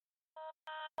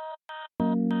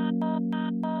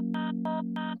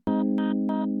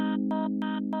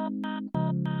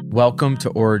Welcome to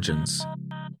Origins,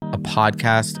 a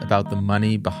podcast about the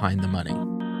money behind the money.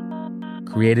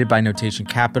 Created by Notation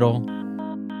Capital,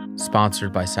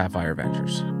 sponsored by Sapphire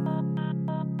Ventures.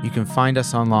 You can find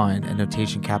us online at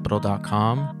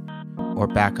notationcapital.com or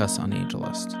back us on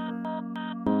AngelList.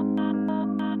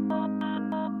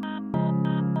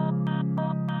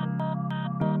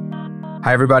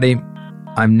 Hi, everybody.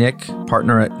 I'm Nick,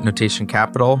 partner at Notation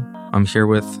Capital. I'm here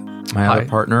with my other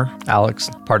partner, Alex,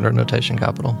 partner at Notation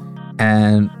Capital.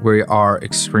 And we are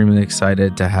extremely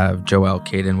excited to have Joelle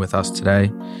Caden with us today.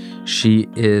 She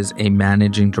is a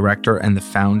managing director and the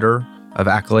founder of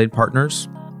Accolade Partners.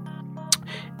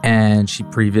 And she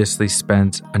previously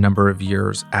spent a number of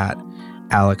years at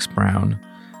Alex. Brown.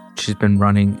 She's been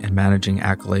running and managing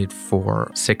Accolade for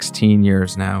 16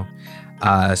 years now.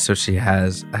 So she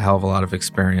has a hell of a lot of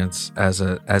experience as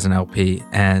an LP.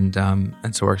 And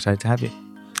so we're excited to have you.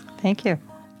 Thank you.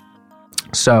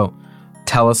 So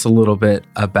tell us a little bit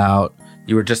about,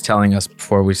 you were just telling us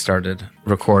before we started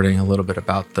recording a little bit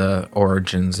about the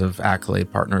origins of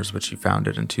Accolade Partners, which you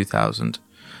founded in 2000.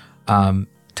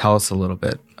 Tell us a little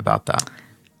bit about that.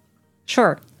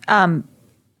 Sure.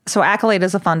 So Accolade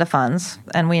is a fund of funds,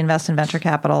 and we invest in venture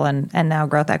capital and now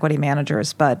growth equity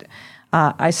managers. But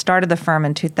I started the firm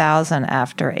in 2000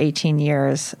 after 18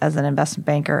 years as an investment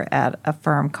banker at a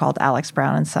firm called Alex.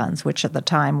 Brown & Sons, which at the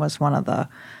time was one of the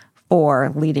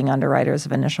 4 leading underwriters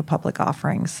of initial public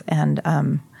offerings. And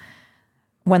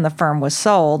when the firm was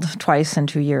sold twice in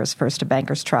 2 years, first to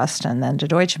Bankers Trust and then to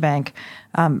Deutsche Bank,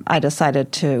 I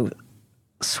decided to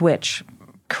switch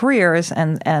careers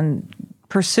and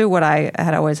pursue what I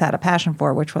had always had a passion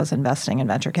for, which was investing in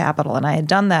venture capital. And I had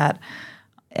done that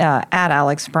at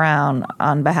Alex. Brown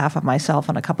on behalf of myself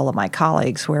and a couple of my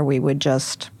colleagues, where we would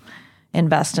just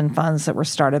invest in funds that were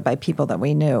started by people that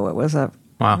we knew. It was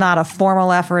not a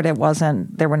formal effort.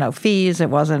 There were no fees. It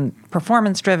wasn't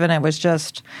performance driven. It was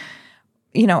just,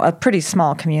 a pretty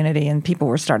small community, and people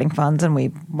were starting funds and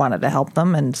we wanted to help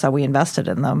them. And so we invested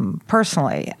in them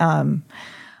personally.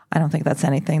 I don't think that's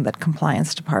anything that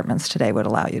compliance departments today would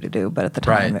allow you to do, but at the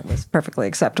time It was perfectly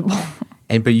acceptable.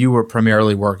 But you were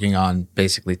primarily working on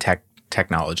basically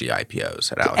technology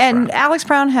IPOs at Alex. And Brown. Alex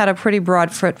Brown had a pretty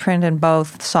broad footprint in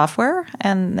both software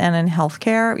and in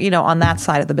healthcare. On that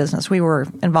side of the business, we were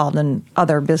involved in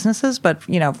other businesses, but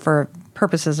for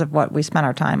purposes of what we spent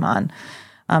our time on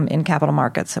in capital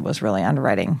markets, it was really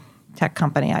underwriting tech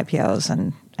company IPOs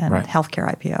and healthcare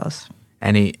IPOs.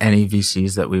 Any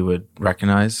VCs that we would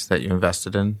recognize that you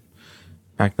invested in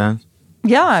back then?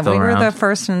 Yeah, Still we around? were the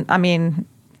first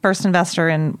investor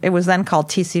in, it was then called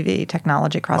TCV,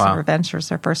 Technology Crossover Ventures.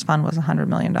 Their first fund was $100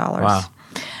 million. Wow.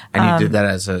 And you did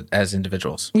that as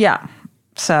individuals? Yeah.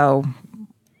 So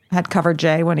had covered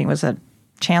Jay when he was at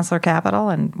Chancellor Capital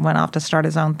and went off to start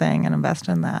his own thing and invest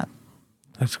in that.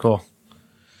 That's cool.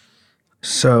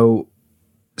 So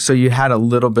you had a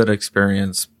little bit of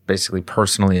experience basically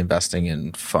personally investing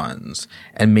in funds,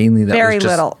 and mainly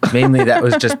that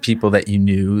was just people that you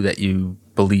knew, that you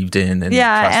believed in and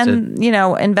trusted. And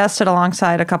invested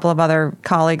alongside a couple of other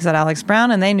colleagues at Alex.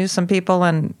 Brown, and they knew some people,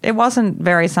 and it wasn't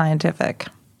very scientific.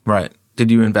 Right.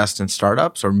 Did you invest in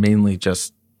startups or mainly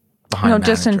just behind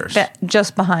managers?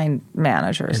 Just behind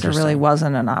managers. There really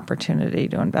wasn't an opportunity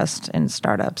to invest in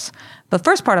startups. The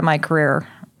first part of my career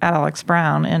at Alex.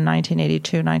 Brown in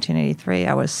 1982, 1983,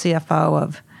 I was CFO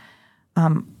of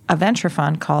a venture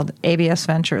fund called ABS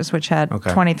Ventures, which had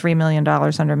 $23 million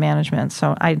under management.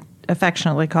 So I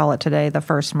affectionately call it today the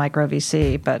first micro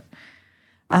VC. But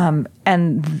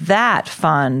and that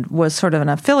fund was sort of an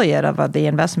affiliate of the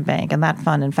investment bank, and that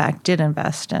fund, in fact, did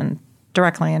invest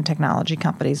directly in technology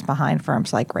companies behind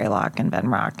firms like Greylock and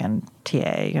Venrock and TA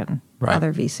and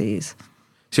other VCs.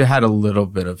 So you had a little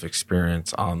bit of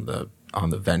experience on the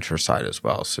venture side as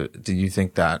well. So do you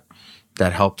think that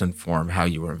helped inform how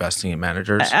you were investing in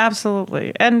managers?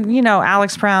 Absolutely. And,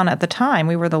 Alex. Brown, at the time,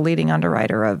 we were the leading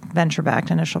underwriter of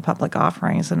venture-backed initial public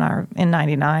offerings. In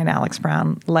 99, Alex.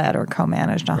 Brown led or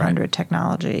co-managed 100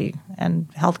 technology and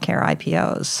healthcare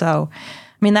IPOs. So,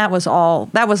 that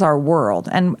was our world.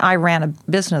 And I ran a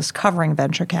business covering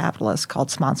venture capitalists called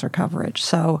Sponsor Coverage.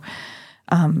 So,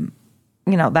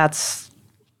 that's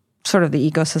sort of the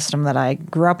ecosystem that I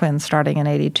grew up in, starting in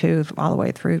 82 all the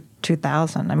way through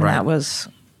 2000. That was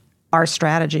our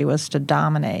strategy, was to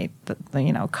dominate the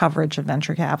coverage of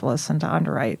venture capitalists and to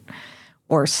underwrite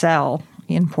or sell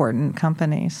important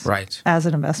companies as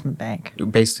an investment bank. You're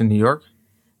based in New York?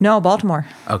 No, Baltimore.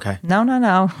 Okay.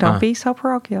 No. Don't be so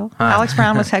parochial. Alex.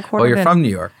 Brown was headquartered Well, you're from New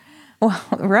York. Well,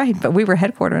 right, but we were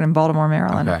headquartered in Baltimore,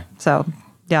 Maryland. Okay. So,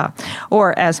 yeah.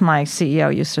 Or as my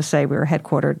CEO used to say, we were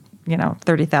headquartered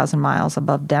 30,000 miles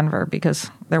above Denver because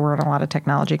there weren't a lot of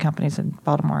technology companies in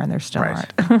Baltimore, and there still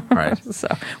Right. aren't. Right. So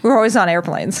we were always on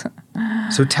airplanes.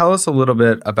 So tell us a little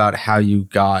bit about how you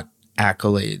got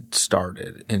Accolade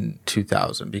started in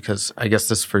 2000, because I guess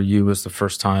this for you was the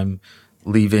first time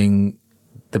leaving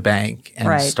the bank and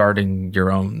Right. starting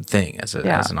your own thing as an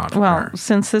entrepreneur. Well,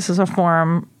 since this is a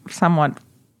forum somewhat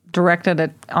directed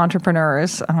at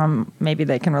entrepreneurs, maybe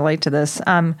they can relate to this.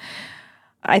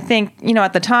 I think,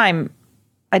 at the time,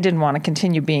 I didn't want to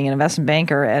continue being an investment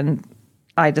banker, and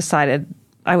I decided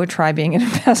I would try being an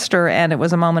investor. And it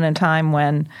was a moment in time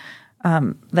when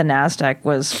the NASDAQ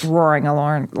was roaring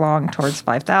along towards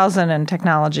 5,000, and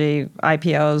technology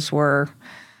IPOs were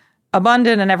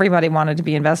abundant, and everybody wanted to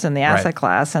be invested in the asset Right.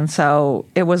 class. And so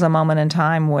it was a moment in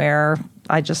time where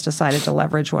I just decided to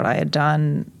leverage what I had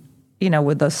done,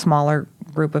 with a smaller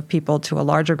group of people to a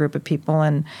larger group of people,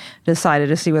 and decided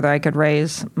to see whether I could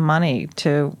raise money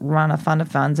to run a fund of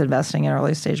funds investing in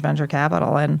early stage venture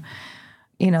capital. And,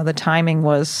 the timing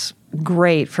was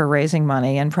great for raising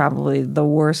money and probably the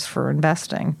worst for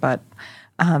investing. But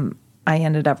I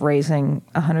ended up raising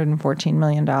 $114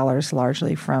 million,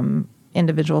 largely from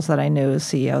individuals that I knew as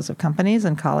CEOs of companies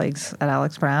and colleagues at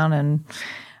Alex Brown, and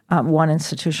one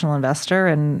institutional investor.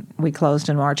 And we closed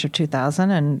in March of 2000,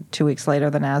 and 2 weeks later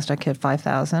the NASDAQ hit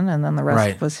 5,000, and then the rest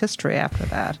Right. was history after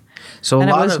that. So And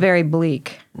it was very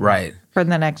bleak right. for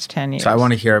the next 10 years. So I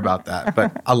want to hear about that.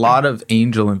 But a lot of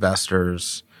angel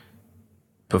investors,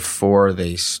 before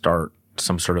they start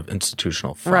some sort of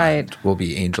institutional fund, Right. will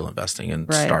be angel investing in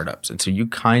Right. startups. And so you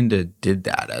kind of did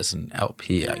that as an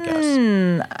LP, I guess.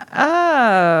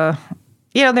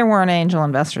 There weren't angel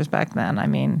investors back then. I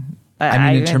mean,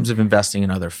 in terms of investing in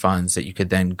other funds that you could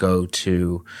then go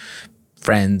to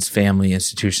friends, family,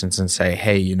 institutions and say,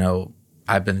 hey,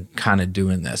 I've been kind of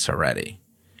doing this already.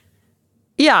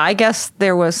 Yeah, I guess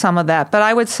there was some of that. But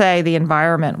I would say the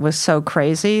environment was so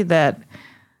crazy that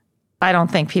I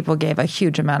don't think people gave a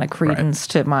huge amount of credence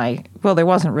to there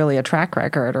wasn't really a track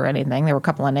record or anything. There were a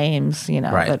couple of names,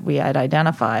 Right. that we had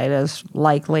identified as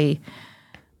likely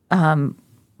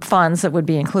funds that would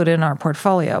be included in our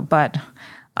portfolio. But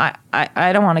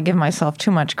I don't want to give myself too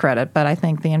much credit, but I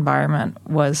think the environment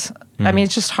was,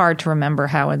 it's just hard to remember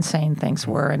how insane things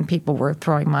were, and people were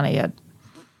throwing money at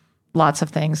lots of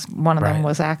things. One of them Right.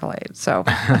 was Accolade. So,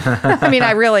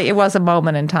 it was a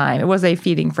moment in time. It was a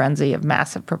feeding frenzy of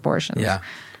massive proportions. Yeah.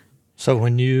 So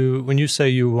when you say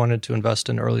you wanted to invest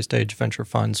in early stage venture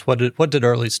funds, what did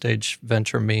early stage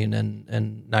venture mean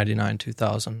in 99,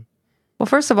 2000? Well,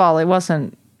 first of all, it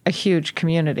wasn't a huge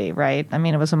community, right?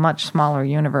 It was a much smaller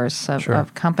universe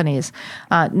of companies.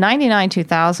 99,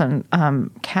 2000,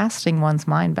 casting one's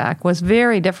mind back, was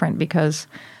very different because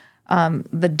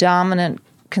the dominant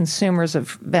consumers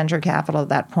of venture capital at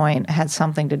that point had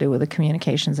something to do with the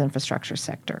communications infrastructure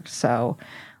sector. So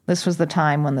this was the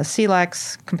time when the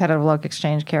CLECs, competitive local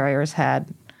exchange carriers, had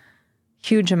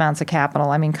huge amounts of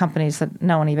capital. Companies that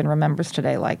no one even remembers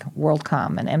today, like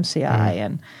WorldCom and MCI,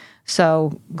 and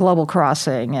so Global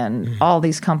Crossing and all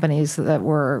these companies that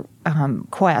were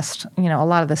Quest. A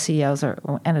lot of the CEOs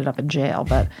ended up in jail,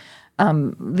 but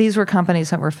these were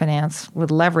companies that were financed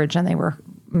with leverage, and they were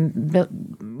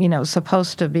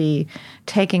supposed to be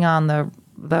taking on the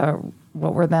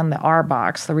what were then the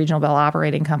RBOCs, the regional bell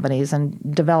operating companies, and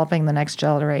developing the next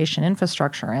generation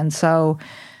infrastructure. And so,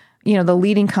 the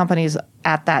leading companies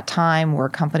at that time were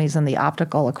companies in the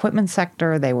optical equipment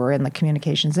sector. They were in the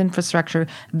communications infrastructure,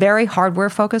 very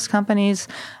hardware-focused companies,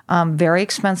 very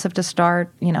expensive to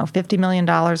start. $50 million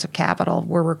of capital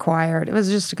were required. It was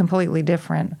just a completely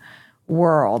different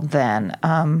world then.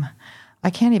 I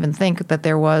can't even think that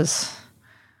there was,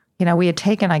 we had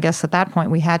taken, I guess at that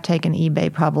point, we had taken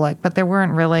eBay public, but there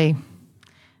weren't really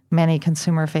many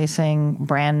consumer-facing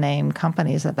brand name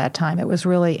companies at that time. It was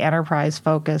really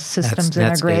enterprise-focused systems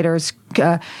integrators.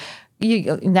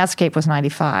 Netscape was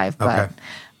 95,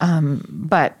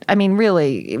 but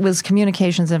really, it was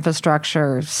communications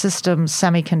infrastructure, systems,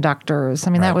 semiconductors.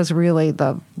 Right. That was really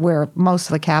where most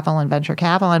of the capital and venture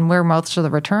capital and where most of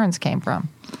the returns came from.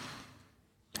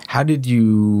 How did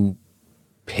you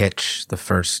pitch the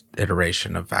first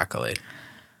iteration of Accolade?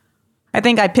 I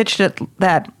think I pitched it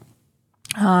that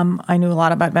I knew a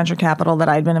lot about venture capital, that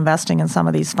I'd been investing in some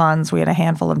of these funds. We had a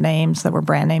handful of names that were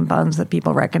brand name funds that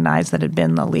people recognized that had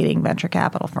been the leading venture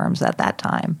capital firms at that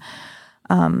time.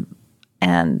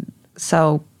 And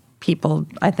so people,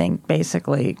 I think,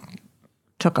 basically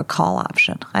took a call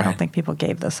option. I don't think people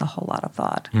gave this a whole lot of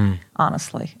thought,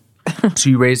 honestly. So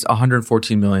you raised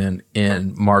 $114 million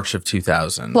in March of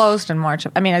 2000. Closed in March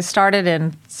of, I started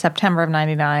in September of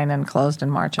 99 and closed in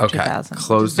March of 2000.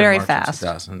 Closed very in March fast. of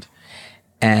 2000.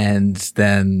 and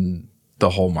then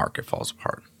the whole market falls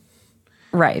apart.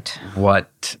 Right.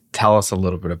 Tell us a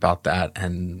little bit about that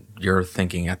and your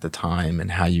thinking at the time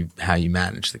and how you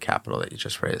managed the capital that you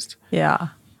just raised. Yeah.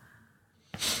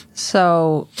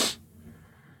 So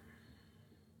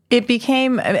it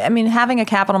became, having a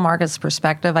capital markets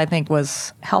perspective, I think,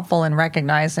 was helpful in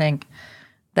recognizing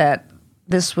that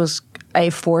this was a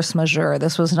force majeure.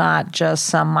 This was not just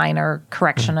some minor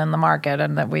correction in the market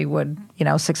and that we would,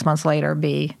 6 months later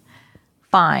be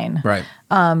fine. Right.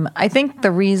 I think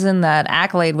the reason that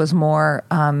Accolade was more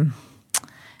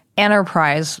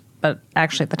enterprise, but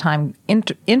actually at the time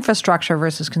infrastructure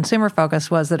versus consumer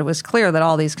focused, was that it was clear that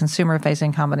all these consumer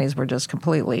facing companies were just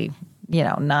completely,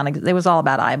 it was all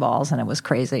about eyeballs and it was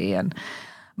crazy.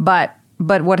 But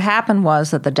what happened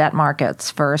was that the debt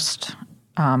markets first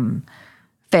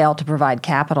failed to provide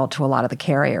capital to a lot of the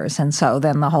carriers. And so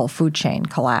then the whole food chain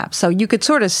collapsed. So you could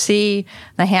sort of see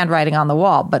the handwriting on the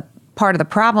wall. But part of the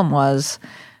problem was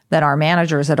that our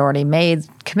managers had already made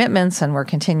commitments and were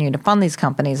continuing to fund these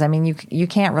companies. You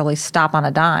can't really stop on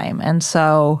a dime. And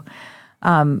so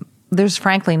there's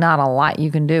frankly not a lot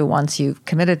you can do once you've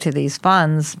committed to these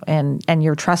funds and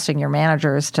you're trusting your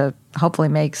managers to hopefully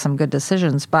make some good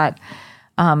decisions. But,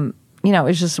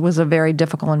 it was a very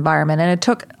difficult environment. And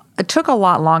it took a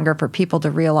lot longer for people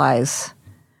to realize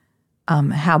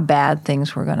how bad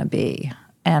things were going to be.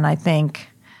 And I think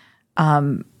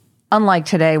unlike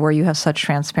today where you have such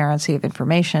transparency of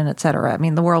information, et cetera,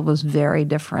 the world was very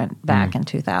different back in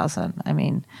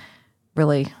 2000.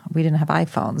 Really, we didn't have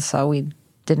iPhones, so we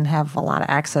didn't have a lot of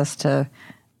access to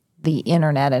the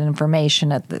internet and information.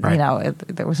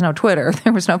 There was no Twitter,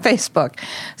 there was no Facebook.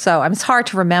 So it's hard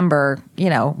to remember,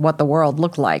 what the world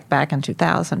looked like back in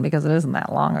 2000 because it isn't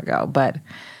that long ago. But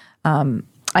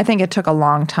I think it took a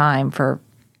long time for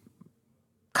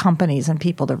companies and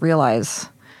people to realize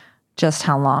just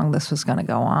how long this was going to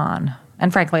go on.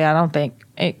 And frankly, I don't think,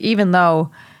 even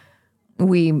though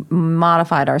we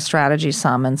modified our strategy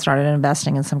some and started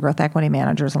investing in some growth equity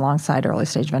managers alongside early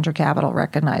stage venture capital,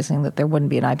 recognizing that there wouldn't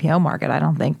be an IPO market,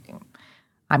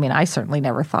 I certainly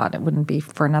never thought it wouldn't be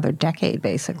for another decade,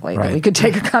 basically, that we could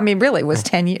take really it was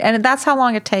 10 years. And that's how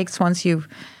long it takes once you've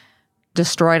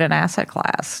destroyed an asset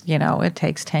class. It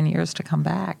takes 10 years to come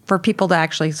back for people to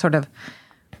actually sort of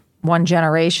one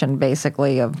generation,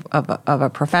 basically, of a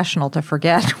professional to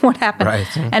forget what happened.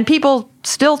 Right. And people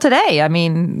still today,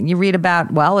 you read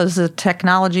about, is the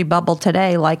technology bubble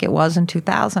today like it was in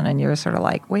 2000? And you're sort of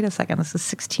like, wait a second, this is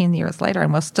 16 years later,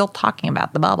 and we're still talking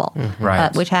about the bubble,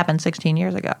 right. Which happened 16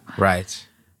 years ago. Right.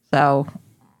 So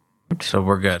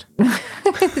we're good.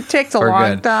 It takes a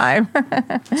long time.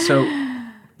 So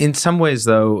in some ways,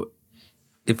 though,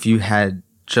 if you had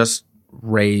just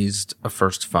raised a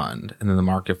first fund and then the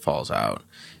market falls out,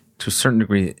 to a certain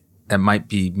degree, that might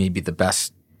be maybe the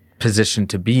best position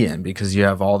to be in because you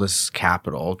have all this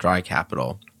capital, dry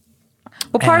capital.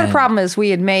 Well, part of the problem is we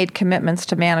had made commitments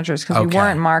to managers because we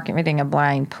weren't marketing a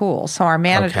blind pool. So our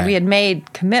manager, we had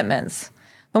made commitments.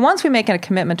 But once we make a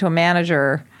commitment to a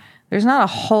manager, there's not a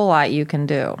whole lot you can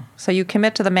do. So you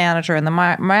commit to the manager, and the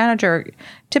manager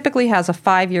typically has a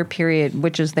 5-year period,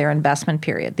 which is their investment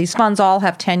period. These funds all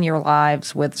have 10-year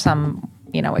lives with some,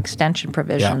 extension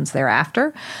provisions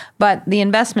thereafter. But the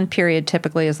investment period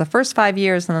typically is the first 5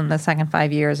 years, and then the second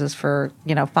 5 years is for,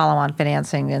 follow-on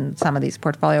financing in some of these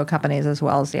portfolio companies, as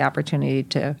well as the opportunity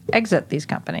to exit these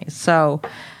companies. So,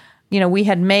 we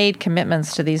had made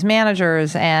commitments to these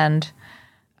managers, and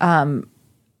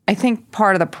I think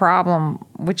part of the problem,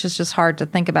 which is just hard to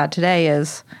think about today,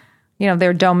 is,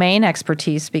 their domain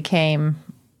expertise became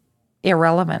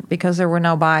irrelevant because there were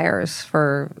no buyers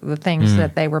for the things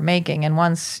that they were making. And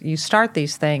once you start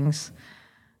these things,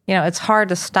 it's hard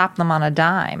to stop them on a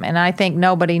dime. And I think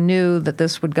nobody knew that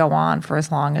this would go on for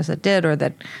as long as it did, or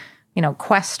that,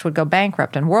 Quest would go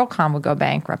bankrupt and WorldCom would go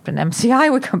bankrupt and MCI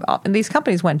would come up. And these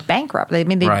companies went bankrupt.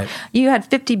 You had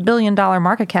 $50 billion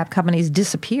market cap companies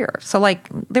disappear. So,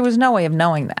 there was no way of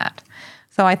knowing that.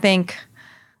 So I think,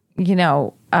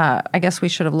 I guess we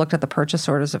should have looked at the purchase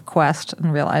orders of Quest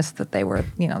and realized that they were,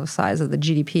 the size of the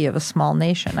GDP of a small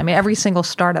nation. Every single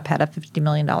startup had a $50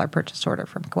 million purchase order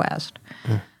from Quest.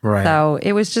 Right. So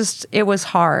it was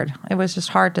hard. It was just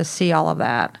hard to see all of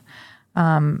that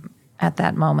at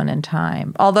that moment in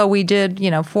time. Although we did,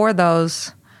 for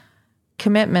those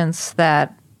commitments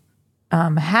that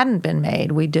hadn't been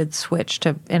made, we did switch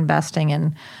to investing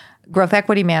in growth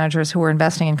equity managers who were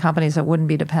investing in companies that wouldn't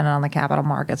be dependent on the capital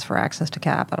markets for access to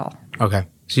capital. Okay.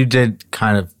 So you did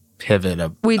kind of pivot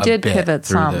We did bit pivot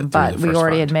some, but we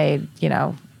already fund. had made,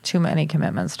 too many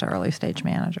commitments to early stage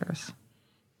managers.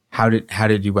 How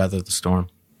did you weather the storm?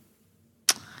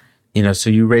 So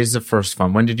you raised the first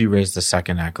fund. When did you raise the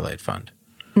second Accolade fund?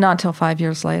 Not till 5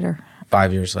 years later.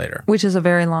 5 years later. Which is a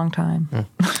very long time.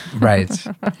 Right.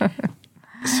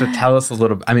 So tell us a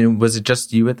little. Was it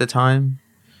just you at the time?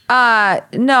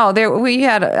 No, I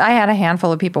had a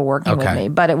handful of people working with me,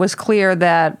 but it was clear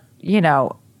that,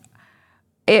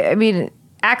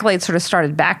 Accolade sort of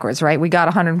started backwards, right? We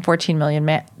got $114 million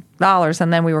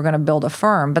and then we were going to build a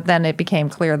firm, but then it became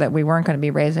clear that we weren't going to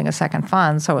be raising a second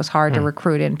fund, so it was hard to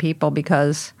recruit in people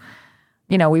because,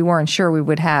 we weren't sure we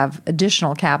would have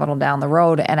additional capital down the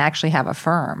road and actually have a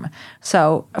firm.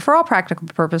 So for all practical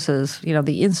purposes,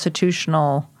 the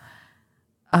institutional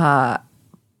part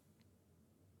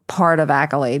of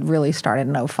Accolade really started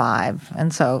in 2005.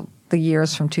 And so the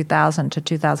years from 2000 to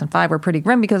 2005 were pretty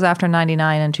grim because after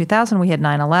 99 and 2000, we had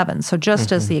 9/11. So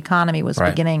just as the economy was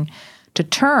beginning to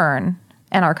turn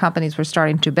and our companies were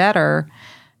starting to better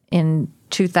in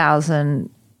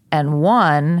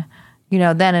 2001,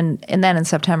 then in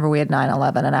September we had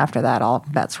 9/11, and after that all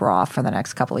bets were off for the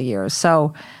next couple of years.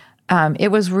 So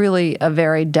it was really a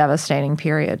very devastating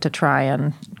period to try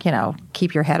and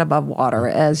keep your head above water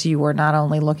as you were not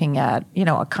only looking at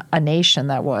a nation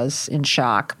that was in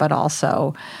shock, but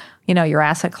also your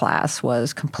asset class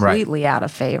was completely out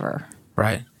of favor.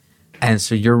 Right. And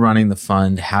so you're running the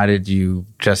fund. How did you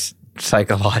just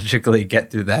psychologically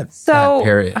get through that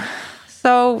period?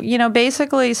 So,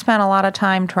 basically spent a lot of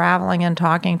time traveling and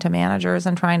talking to managers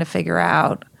and trying to figure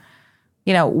out,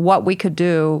 what we could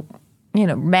do,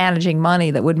 managing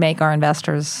money that would make our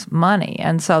investors money.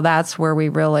 And so that's where we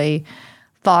really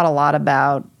thought a lot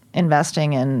about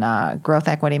investing in growth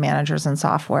equity managers and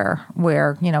software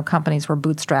where, companies were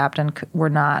bootstrapped and were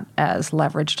not as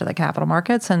leveraged to the capital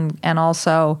markets and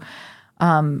also,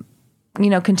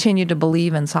 continued to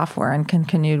believe in software and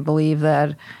continue to believe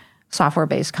that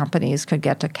software-based companies could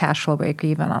get to cash flow break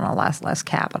even on a less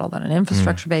capital than an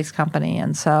infrastructure-based company.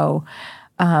 And so,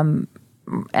 and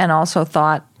also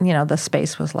thought, the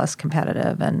space was less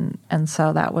competitive. And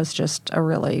so that was just a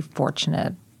really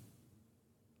fortunate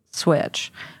switch.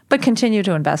 But continue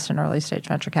to invest in early-stage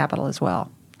venture capital as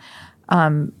well.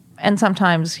 And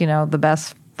sometimes, the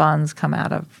best funds come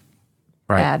out of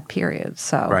bad periods.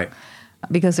 So,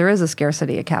 because there is a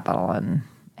scarcity of capital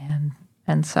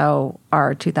and so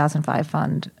our 2005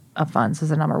 fund of funds is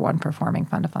the number one performing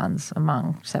fund of funds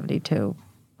among 72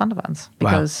 fund of funds.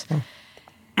 Because,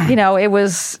 it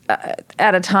was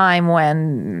at a time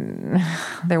when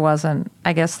there wasn't,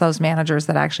 I guess those managers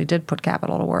that actually did put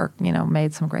capital to work,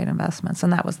 made some great investments.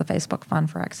 And that was the Facebook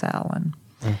fund for Excel and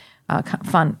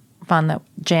fund that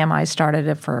JMI started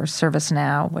it for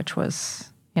ServiceNow, which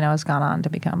was, has gone on to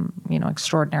become,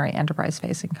 extraordinary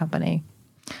enterprise-facing company.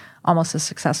 Almost as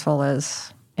successful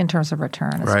as in terms of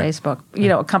return as Facebook.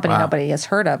 A company nobody has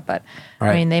heard of, but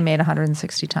they made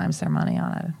 160 times their money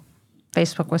on it.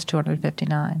 Facebook was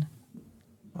 259.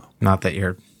 Not that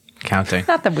you're counting.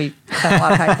 Not that we spent a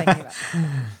lot of time thinking about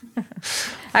it.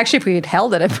 Actually, if we had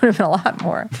held it, it would have been a lot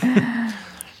more.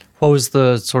 What was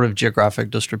the sort of geographic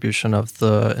distribution of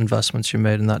the investments you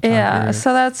made in that time period?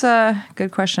 So that's a good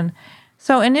question.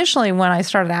 So initially, when I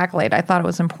started Accolade, I thought it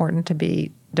was important to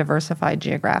be diversified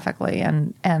geographically.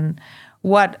 And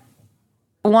what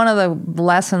one of the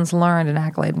lessons learned in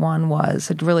Accolade One was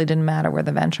it really didn't matter where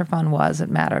the venture fund was. It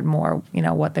mattered more,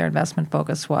 what their investment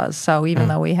focus was. So even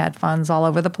though we had funds all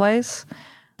over the place,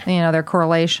 their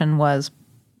correlation was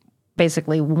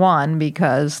basically one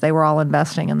because they were all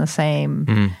investing in the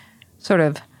same sort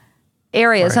of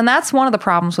areas. And that's one of the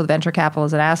problems with venture capital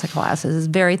as an asset class is it's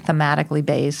very thematically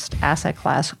based asset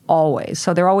class always.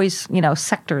 So there are always,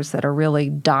 sectors that are really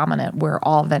dominant where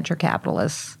all venture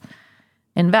capitalists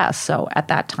invest. So at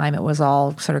that time, it was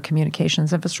all sort of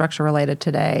communications infrastructure related.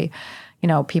 Today,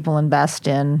 people invest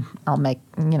in,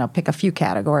 pick a few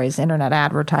categories, internet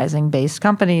advertising based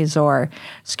companies or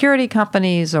security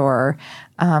companies or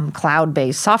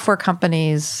cloud-based software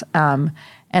companies. And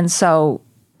so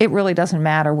it really doesn't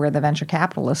matter where the venture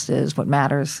capitalist is. What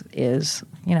matters is,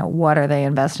 what are they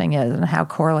investing in and how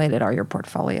correlated are your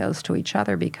portfolios to each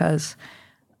other? Because,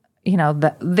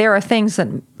 there are things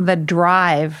that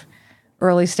drive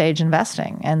early stage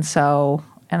investing. And so,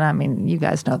 you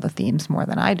guys know the themes more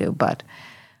than I do, but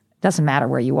it doesn't matter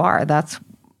where you are.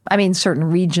 Certain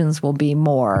regions will be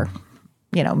more,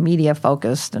 media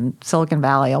focused and Silicon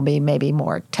Valley will be maybe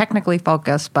more technically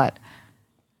focused, but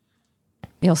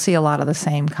you'll see a lot of the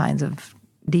same kinds of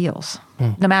deals,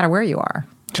 no matter where you are.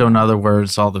 So in other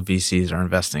words, all the VCs are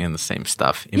investing in the same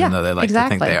stuff, even though they like to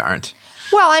think they aren't.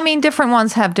 Well, different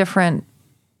ones have different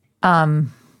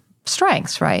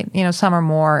strengths, right? Some are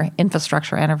more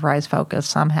infrastructure enterprise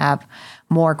focused. Some have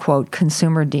more, quote,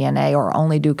 consumer DNA or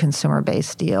only do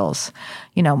consumer-based deals,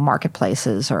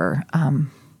 marketplaces or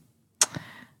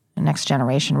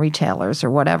next-generation retailers or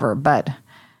whatever. But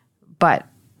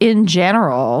in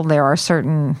general, there are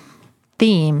certain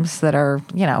themes that are,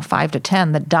 5 to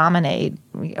 10 that dominate,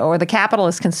 or the capital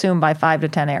is consumed by 5 to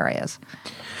 10 areas.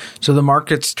 So the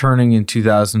market's turning in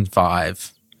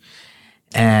 2005,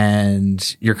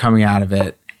 and you're coming out of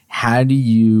it. How did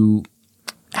you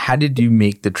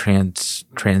make the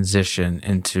transition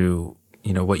into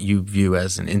what you view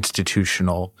as an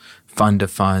institutional fund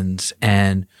of funds,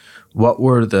 and what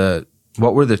were the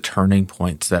turning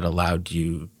points that allowed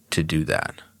you to do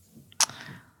that?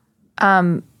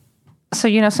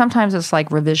 So sometimes it's like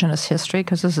revisionist history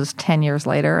because this is 10 years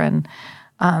later, and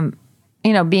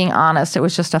being honest, it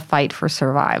was just a fight for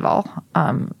survival.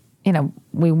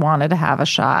 We wanted to have a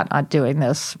shot at doing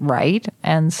this right,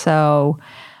 and so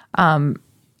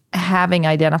having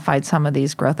identified some of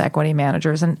these growth equity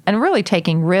managers and really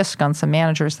taking risk on some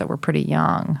managers that were pretty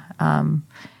young,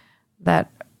 that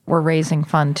were raising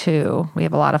Fund 2. We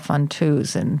have a lot of Fund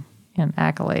 2s in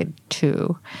Accolade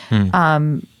 2.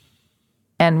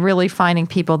 And really finding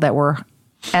people that were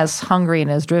as hungry and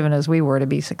as driven as we were to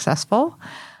be successful.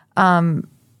 And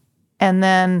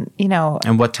then,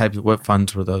 And what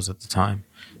funds were those at the time,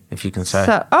 if you can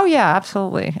say? Oh, yeah,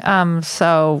 absolutely. In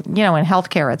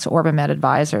healthcare, it's OrbiMed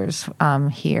Advisors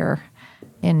here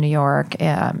in New York.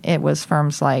 It was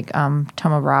firms like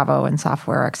Thoma Bravo in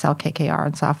software, Excel KKR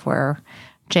in software,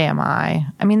 JMI.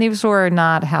 I mean, these were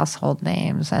not household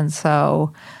names. And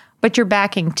so, but you're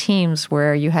backing teams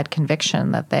where you had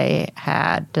conviction that they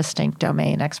had distinct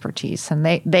domain expertise. And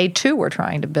they too were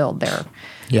trying to build their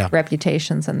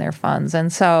reputations and their funds.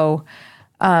 And so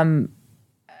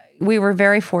we were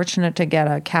very fortunate to get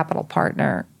a capital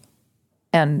partner.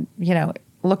 And,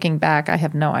 looking back, I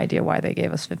have no idea why they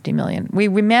gave us $50 million. We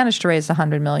managed to raise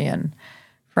 $100 million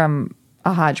from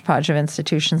a hodgepodge of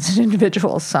institutions and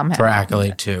individuals somehow. For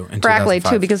Accolade 2 in 2005. For Accolade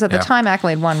 2, because at the time,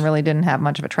 Accolade 1 really didn't have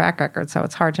much of a track record, so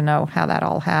it's hard to know how that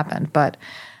all happened. But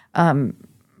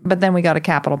then we got a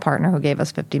capital partner who gave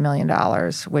us $50 million,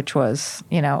 which was,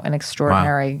 an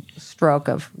extraordinary stroke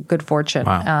of good fortune.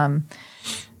 Wow.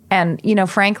 And,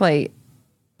 frankly,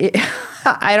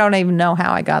 I don't even know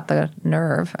how I got the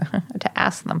nerve to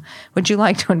ask them, would you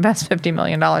like to invest $50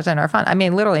 million in our fund? I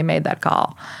mean, literally made that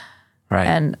call. Right.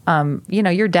 And,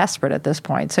 you're desperate at this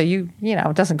point. So,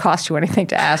 it doesn't cost you anything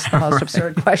to ask the most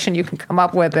absurd question you can come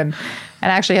up with and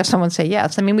actually have someone say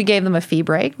yes. I mean, we gave them a fee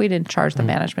break. We didn't charge them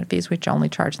management fees. We only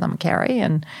charged them carry.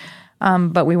 And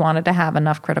but we wanted to have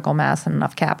enough critical mass and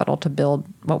enough capital to build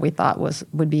what we thought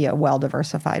would be a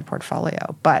well-diversified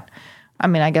portfolio. But, I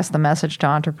mean, I guess the message to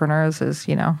entrepreneurs is,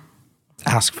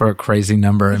 ask for a crazy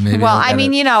number and maybe. Well, I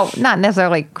mean, not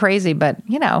necessarily crazy, but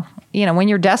when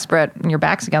you're desperate and your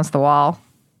back's against the wall,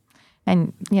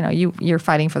 and you're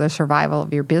fighting for the survival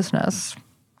of your business,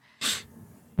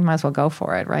 you might as well go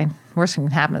for it, right? Worst thing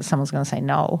can happen is someone's going to say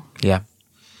no. Yeah.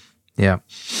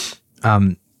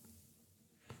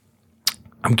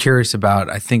 I'm curious about.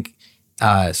 I think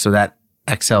so that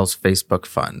Excel's Facebook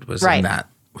fund was in that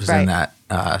in that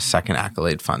second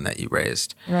Accolade fund that you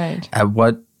raised. Right. At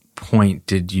what point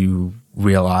did you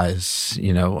realize,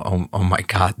 oh my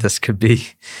God, this could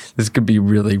be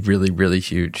really, really, really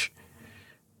huge?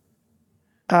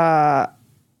 I'm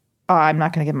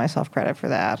not going to give myself credit for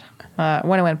that.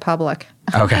 When it went public.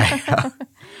 Okay.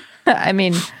 I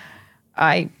mean,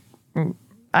 I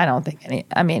don't think any.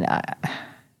 I mean,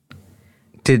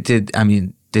 did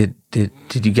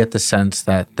you get the sense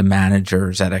that the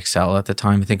managers at Excel at the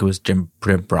time, I think it was Jim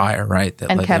Breyer, right?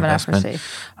 That and Kevin Effersey.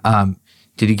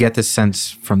 Did you get the sense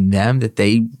from them that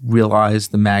they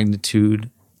realized the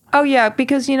magnitude? Oh, yeah,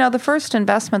 because, the first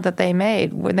investment that they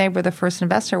made when they were the first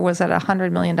investor was at a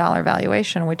 $100 million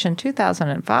valuation, which in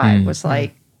 2005 was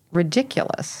like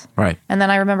ridiculous. Right. And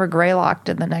then I remember Greylock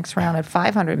did the next round at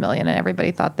 $500 million, and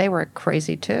everybody thought they were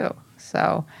crazy too.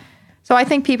 So I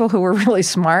think people who were really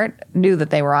smart knew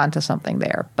that they were onto something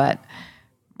there, but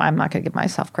I'm not going to give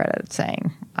myself credit at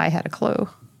saying I had a clue.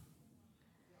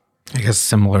 I guess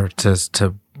similar to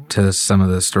some of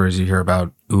the stories you hear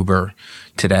about Uber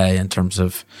today in terms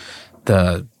of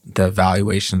the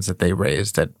valuations that they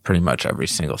raised at pretty much every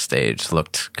single stage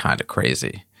looked kind of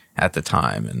crazy at the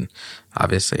time, and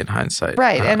obviously in hindsight,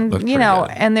 right? And good.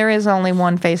 And there is only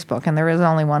one Facebook and there is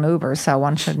only one Uber, so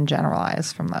one shouldn't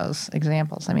generalize from those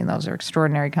examples. I mean, those are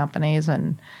extraordinary companies,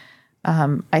 and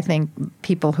I think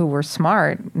people who were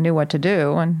smart knew what to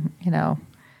do, and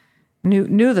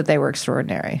knew that they were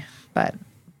extraordinary. But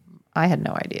I had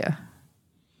no idea.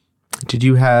 Did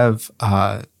you have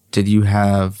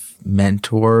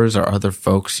mentors or other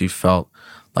folks you felt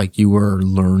like you were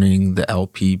learning the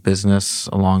LP business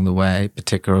along the way,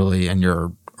 particularly in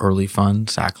your early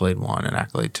funds, Accolade 1 and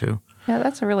Accolade 2? Yeah,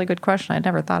 that's a really good question. I'd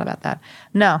never thought about that.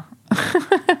 No.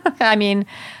 I mean,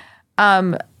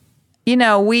 the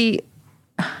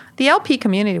LP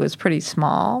community was pretty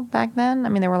small back then. I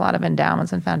mean, there were a lot of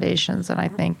endowments and foundations, and I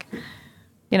think,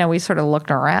 we sort of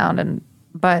looked around,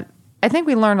 but I think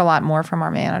we learned a lot more from our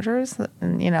managers,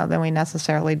 than we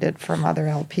necessarily did from other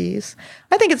LPs.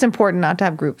 I think it's important not to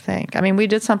have groupthink. I mean, we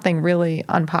did something really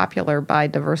unpopular by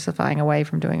diversifying away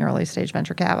from doing early stage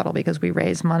venture capital because we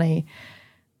raised money.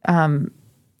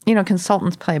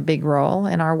 Consultants play a big role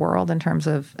in our world in terms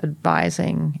of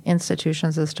advising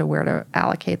institutions as to where to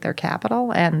allocate their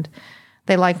capital, and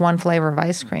they like one flavor of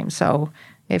ice cream. So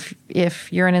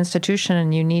if you're an institution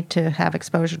and you need to have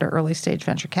exposure to early stage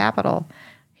venture capital,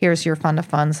 here's your fund of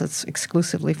funds that's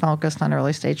exclusively focused on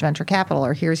early stage venture capital,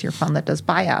 or here's your fund that does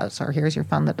buyouts, or here's your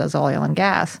fund that does oil and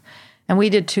gas. And we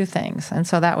did two things. And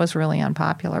so that was really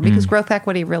unpopular because growth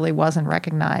equity really wasn't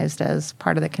recognized as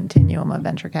part of the continuum of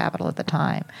venture capital at the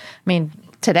time. I mean,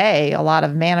 today, a lot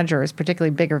of managers,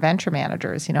 particularly bigger venture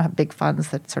managers, have big funds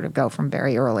that sort of go from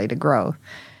very early to growth.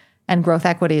 And growth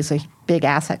equity is a big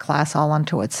asset class all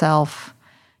unto itself,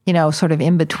 sort of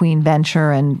in between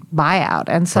venture and buyout.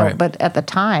 And so, Right. But at the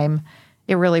time,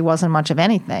 it really wasn't much of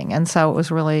anything. And so it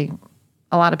was really,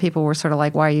 a lot of people were sort of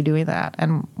like, why are you doing that?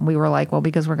 And we were like, well,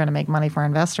 because we're going to make money for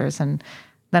investors. And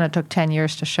then it took 10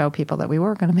 years to show people that we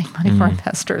were going to make money for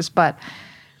investors. But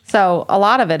so a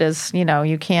lot of it is,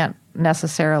 you can't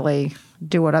necessarily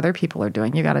do what other people are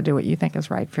doing. You got to do what you think is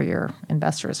right for your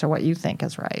investors or what you think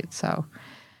is right. So,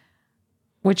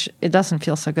 which it doesn't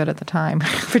feel so good at the time,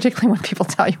 particularly when people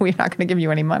tell you we're not going to give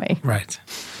you any money. Right.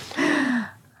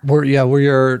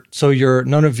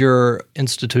 None of your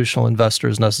institutional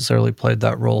investors necessarily played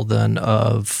that role then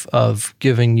of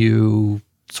giving you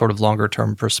sort of longer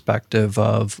term perspective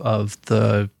of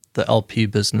the LP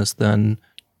business then.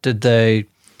 Did they,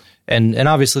 and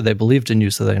obviously they believed in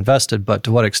you, so they invested, but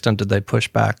to what extent did they push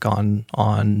back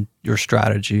on your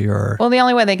strategy? Or Well, the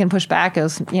only way they can push back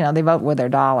is, they vote with their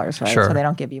dollars, right? Sure. So they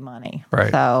don't give you money.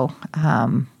 Right. So,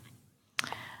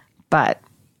 but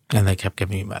And they kept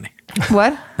giving you money.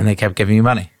 what? And they kept giving you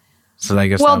money. So I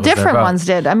guess Well, that was their different vote. ones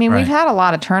did. I mean, Right. we've had a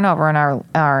lot of turnover in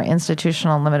our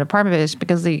institutional limited partner base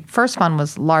because the first fund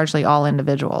was largely all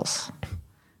individuals.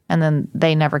 And then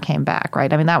they never came back,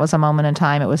 right? I mean, that was a moment in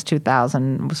time. It was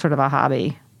 2000, it was sort of a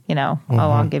hobby, oh,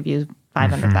 I'll give you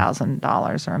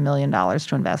 $500,000 or $1 million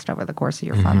to invest over the course of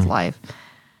your fund's life.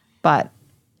 But,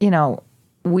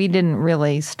 we didn't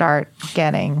really start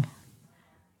getting,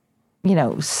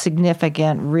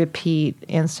 significant repeat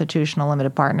institutional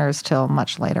limited partners till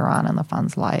much later on in the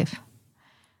fund's life.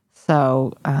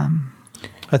 So,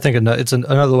 I think it's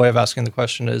another way of asking the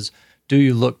question is, do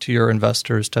you look to your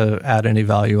investors to add any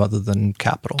value other than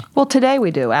capital? well, today we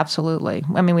do, absolutely.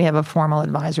 I mean, we have a formal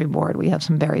advisory board. We have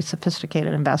some very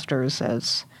sophisticated investors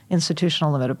as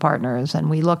institutional limited partners, and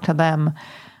we look to them,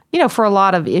 for a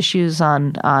lot of issues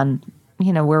on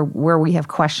where we have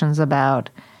questions about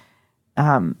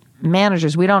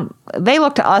managers. They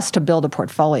look to us to build a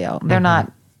portfolio. They're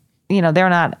not, we're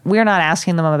not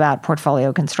asking them about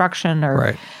portfolio construction or.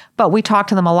 Right. But we talk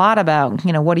to them a lot about,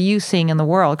 what are you seeing in the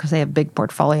world? Because they have big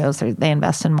portfolios. They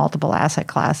invest in multiple asset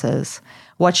classes.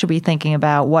 What should we be thinking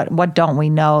about? What don't we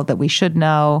know that we should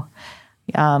know?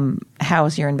 How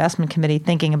is your investment committee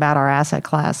thinking about our asset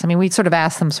class? I mean, we sort of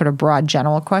ask them sort of broad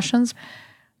general questions.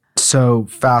 So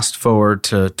fast forward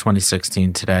to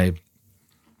 2016 today.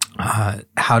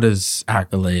 How does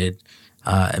Accolade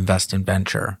invest in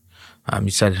venture?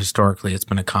 You said historically it's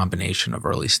been a combination of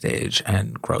early stage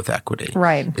and growth equity.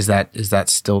 Right. Is that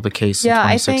still the case in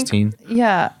 2016? I think,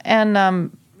 yeah. And,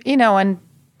 and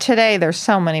today there's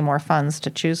so many more funds to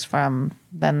choose from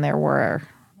than there were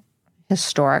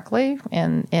historically.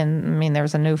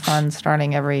 There's a new fund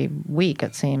starting every week,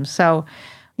 it seems. So,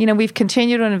 we've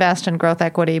continued to invest in growth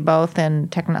equity, both in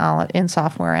technology, in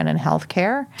software and in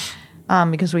healthcare,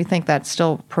 because we think that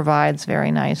still provides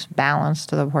very nice balance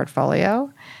to the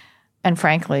portfolio. And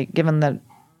frankly, given that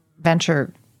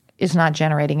venture is not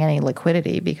generating any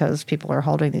liquidity because people are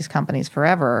holding these companies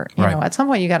forever, Right. At some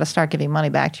point you got to start giving money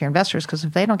back to your investors because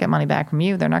if they don't get money back from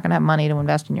you, they're not going to have money to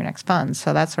invest in your next fund.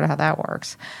 So that's sort of how that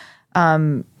works.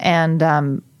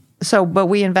 But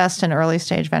we invest in early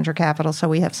stage venture capital. So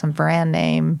we have some brand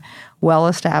name,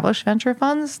 well-established venture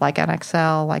funds like an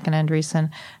Accel, like an Andreessen.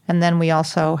 And then we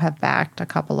also have backed a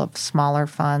couple of smaller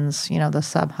funds, the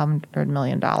sub-$100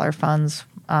 million funds,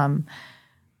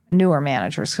 newer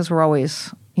managers, because we're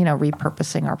always,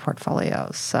 repurposing our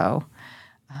portfolios. So,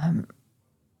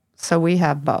 So we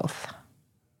have both.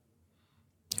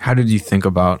 How did you think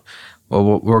about,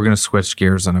 well, we're going to switch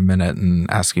gears in a minute and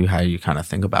ask you how you kind of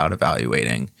think about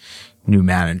evaluating new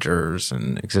managers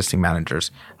and existing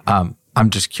managers. I'm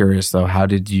just curious though, how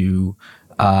did you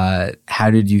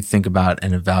think about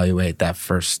and evaluate that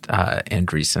first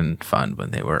Andreessen fund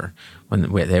when they were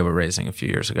raising a few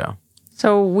years ago?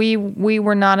 So we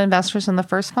were not investors in the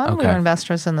first fund. Okay. We were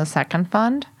investors in the second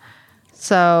fund.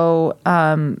 So,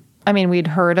 we'd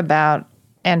heard about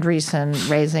Andreessen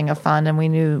raising a fund, and we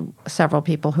knew several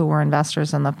people who were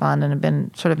investors in the fund and had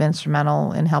been sort of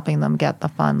instrumental in helping them get the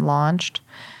fund launched.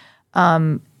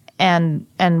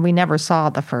 And we never saw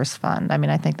the first fund.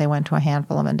 I think they went to a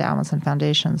handful of endowments and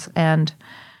foundations. And,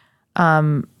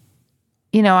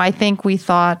 I think we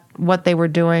thought what they were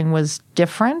doing was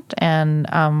different, and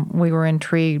we were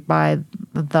intrigued by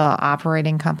the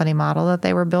operating company model that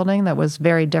they were building that was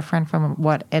very different from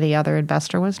what any other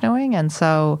investor was doing. And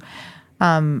so,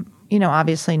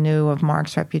 obviously knew of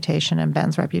Mark's reputation and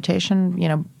Ben's reputation,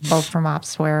 both from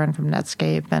Opsware and from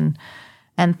Netscape,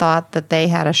 and thought that they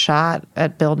had a shot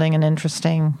at building an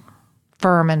interesting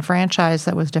firm and franchise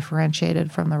that was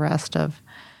differentiated from the rest of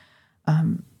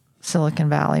Silicon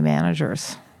Valley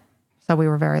managers. So we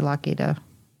were very lucky to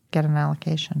get an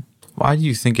allocation. Why do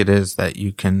you think it is that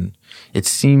it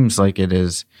seems like it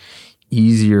is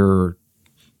easier,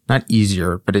 not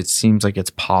easier, but it seems like it's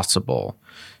possible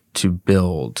to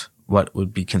build what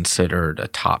would be considered a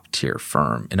top-tier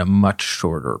firm in a much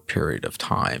shorter period of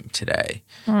time today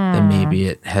than maybe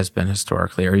it has been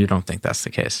historically, or you don't think that's the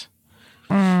case?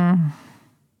 Well,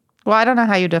 I don't know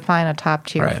how you define a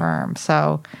top-tier firm.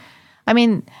 So,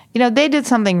 they did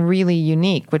something really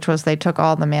unique, which was they took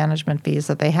all the management fees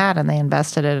that they had and they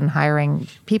invested it in hiring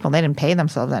people. They didn't pay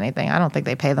themselves anything. I don't think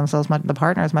they pay themselves much, the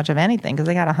partners, much of anything, because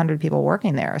they got 100 people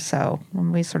working there. So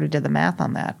we sort of did the math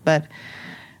on that. But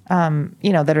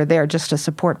that are there just to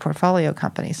support portfolio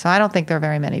companies. So I don't think there are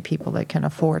very many people that can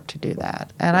afford to do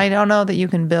that. And I don't know that you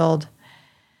can build,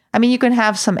 you can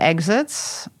have some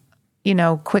exits,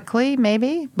 quickly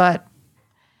maybe, but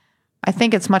I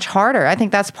think it's much harder. I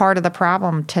think that's part of the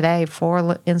problem today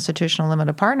for institutional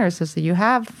limited partners is that you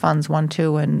have funds 1,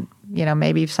 2, and,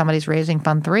 maybe if somebody's raising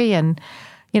fund 3 and,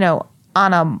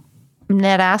 on a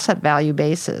net asset value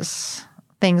basis,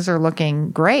 things are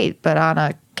looking great, but on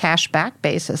a cash back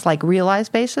basis, like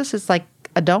realized basis, it's like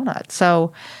a donut.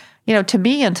 So, to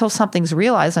me, until something's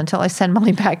realized, until I send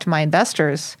money back to my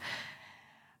investors,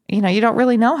 you don't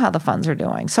really know how the funds are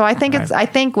doing. So I think I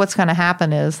think what's going to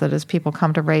happen is that as people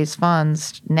come to raise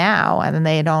funds now and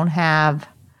they don't have,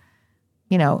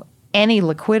 any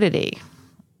liquidity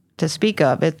to speak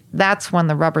of, that's when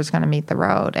the rubber's going to meet the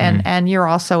road. And you're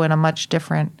also in a much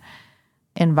different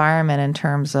environment in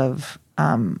terms of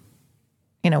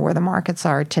where the markets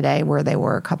are today, where they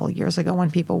were a couple of years ago when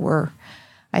people were,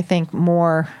 I think,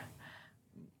 more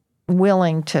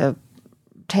willing to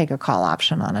take a call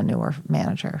option on a newer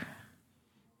manager.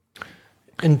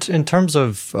 In terms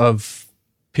of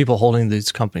people holding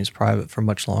these companies private for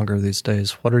much longer these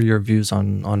days, what are your views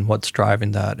on what's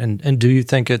driving that? And do you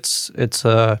think there's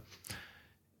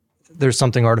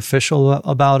something artificial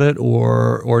about it,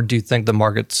 or do you think the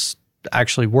market's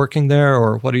actually working there,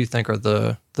 or what do you think are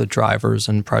the drivers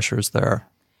and pressures there?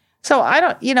 So I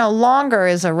don't, longer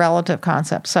is a relative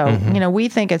concept. So, we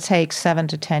think it takes 7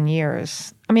 to 10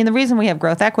 years. The reason we have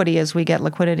growth equity is we get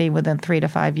liquidity within 3 to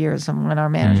 5 years when our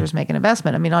managers make an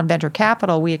investment. On venture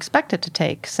capital, we expect it to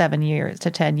take 7 years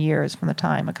to 10 years from the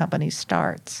time a company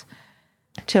starts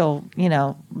till,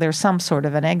 there's some sort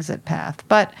of an exit path.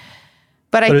 But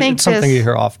I think it's something you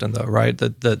hear often, though, right?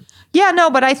 That Yeah, no,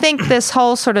 but I think this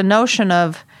whole sort of notion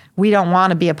of we don't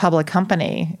want to be a public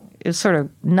company is sort of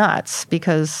nuts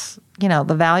because,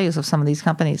 the values of some of these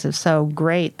companies is so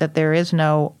great that there is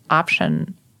no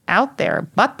option out there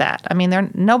but that.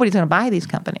 Nobody's going to buy these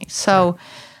companies. So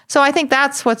I think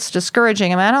that's what's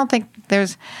discouraging.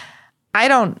 I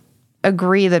don't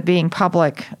agree that being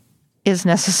public is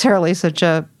necessarily such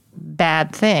a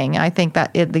bad thing. I think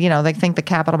that they think the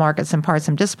capital markets impart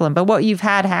some discipline. But what you've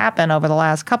had happen over the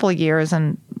last couple of years,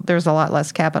 and there's a lot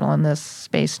less capital in this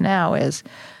space now, is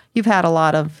you've had a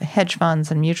lot of hedge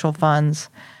funds and mutual funds,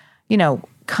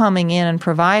 coming in and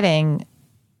providing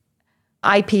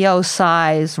IPO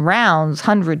size rounds,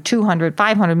 $100, $200,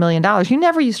 $500 million. You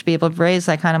never used to be able to raise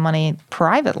that kind of money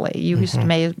privately. You used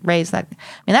to raise that.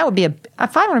 That would be a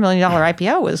 $500 million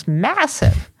IPO is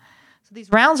massive. These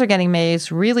rounds are getting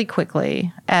raised really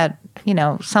quickly at,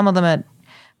 some of them at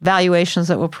valuations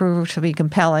that will prove to be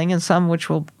compelling and some which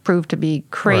will prove to be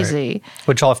crazy. Right.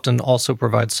 Which often also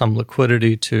provides some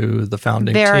liquidity to the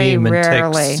founding Very team and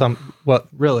rarely. takes some, what,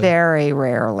 really? Very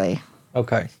rarely.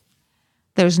 Okay.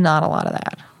 There's not a lot of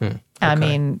that. I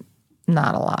mean,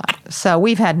 not a lot. So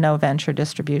we've had no venture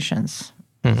distributions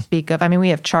to speak of. I mean, we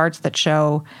have charts that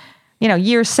show,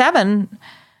 year 7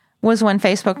 was when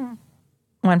Facebook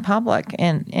went public.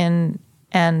 And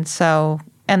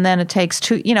then it takes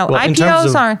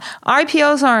IPOs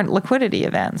aren't liquidity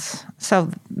events.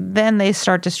 So then they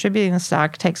start distributing the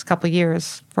stock. It takes a couple of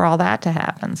years for all that to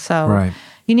happen. So Right.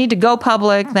 you need to go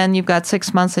public. Then you've got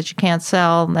 6 months that you can't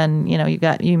sell. Then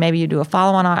maybe you do a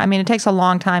follow-on. I mean, it takes a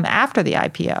long time after the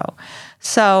IPO.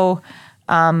 So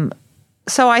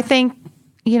I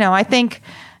think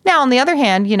now on the other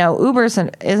hand, Uber is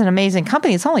an amazing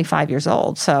company. It's only 5 years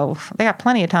old, so they got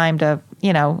plenty of time to.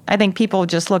 I think people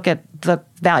just look at the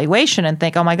valuation and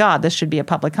think, oh my God, this should be a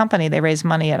public company. They raised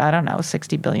money at, I don't know,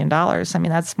 $60 billion. I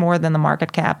mean, that's more than the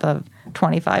market cap of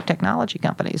 25 technology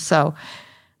companies. So,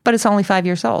 but it's only 5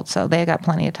 years old, so they got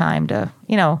plenty of time to,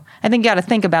 I think you got to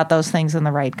think about those things in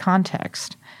the right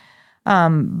context.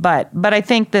 But I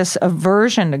think this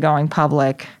aversion to going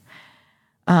public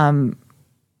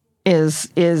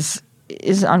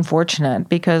is unfortunate,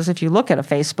 because if you look at a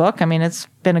Facebook, I mean, it's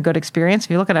been a good experience.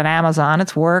 If you look at an Amazon,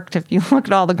 it's worked. If you look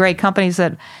at all the great companies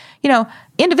that,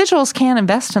 individuals can't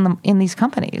invest in these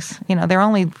companies. They're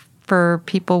only for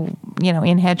people,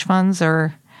 in hedge funds,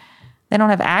 or they don't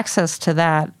have access to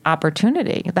that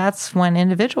opportunity. That's when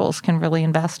individuals can really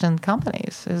invest in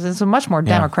companies. It's a much more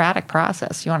democratic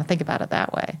process. You want to think about it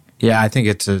that way. Yeah, I think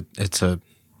it's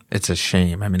a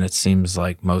shame. I mean, it seems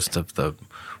like most of the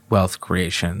wealth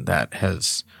creation that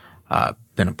has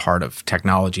been a part of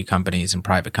technology companies and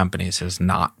private companies has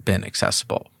not been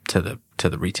accessible to the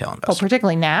retail investor. Well,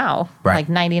 particularly now, Right. like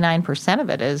 99% of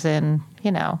it is in,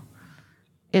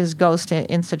 goes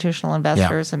to institutional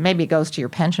investors, and maybe it goes to your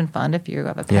pension fund if you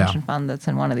have a pension fund that's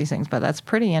in one of these things, but that's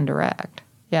pretty indirect.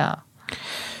 Yeah.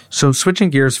 So switching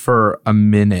gears for a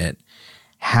minute,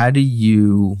 how do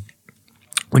you,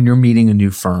 when you're meeting a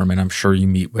new firm, and I'm sure you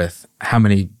meet with, how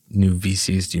many new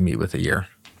VCs do you meet with a year?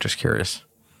 Just curious.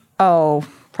 Oh,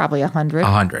 probably 100.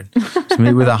 100. So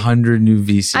meet with 100 new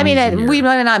VCs. I mean, a year. we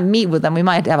might not meet with them. We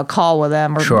might have a call with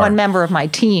them, or Sure. one member of my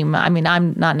team. I mean,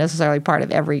 I'm not necessarily part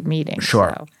of every meeting.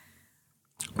 Sure. So.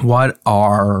 What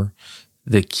are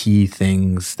the key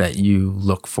things that you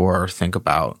look for or think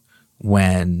about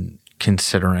when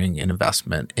considering an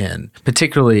investment in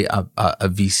particularly a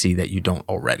VC that you don't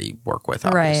already work with,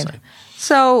 obviously? Right.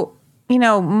 So,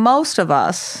 most of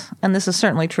us, and this is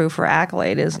certainly true for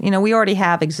Accolade, is, we already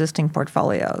have existing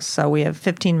portfolios. So we have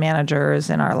 15 managers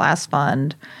in our last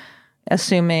fund,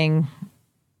 assuming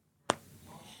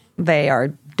they are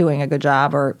doing a good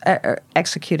job or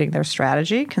executing their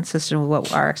strategy consistent with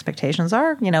what our expectations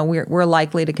are. We're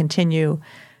likely to continue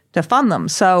to fund them.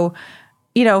 So,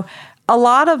 a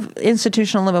lot of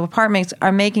institutional limited partners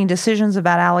are making decisions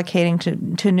about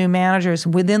allocating to new managers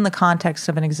within the context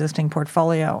of an existing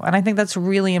portfolio. And I think that's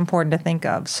really important to think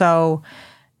of. So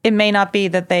it may not be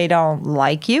that they don't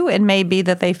like you. It may be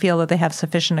that they feel that they have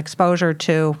sufficient exposure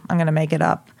to, I'm going to make it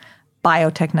up,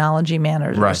 biotechnology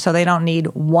managers. Right. So they don't need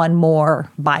one more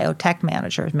biotech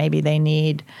manager. Maybe they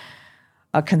need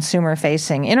a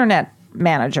consumer-facing internet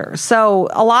manager. So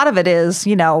a lot of it is,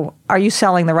 are you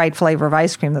selling the right flavor of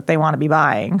ice cream that they want to be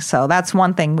buying? So that's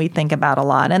one thing we think about a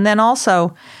lot. And then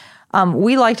also,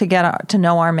 we like to get to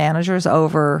know our managers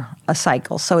over a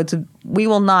cycle. So we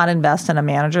will not invest in a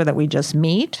manager that we just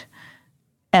meet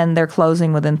and they're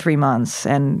closing within 3 months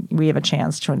and we have a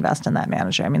chance to invest in that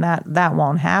manager. I mean, that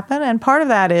won't happen. And part of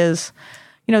that is,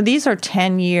 these are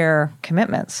 10-year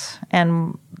commitments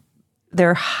and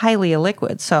they're highly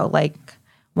illiquid. So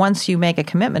once you make a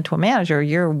commitment to a manager,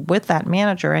 you're with that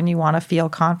manager and you want to feel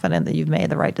confident that you've made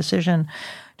the right decision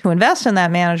to invest in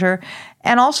that manager.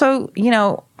 And also,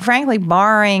 frankly,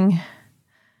 barring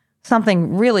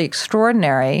something really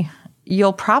extraordinary,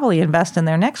 you'll probably invest in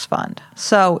their next fund.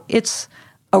 So it's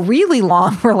a really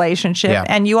long relationship. Yeah.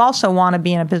 And you also want to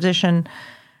be in a position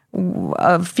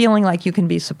of feeling like you can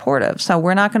be supportive. So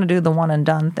we're not going to do the one and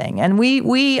done thing. And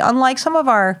we unlike some of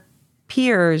our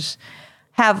peers,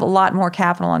 have a lot more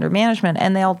capital under management,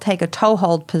 and they'll take a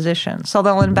toehold position. So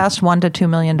they'll invest $1 to $2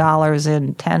 million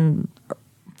in 10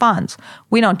 funds.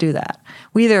 We don't do that.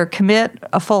 We either commit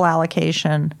a full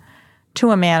allocation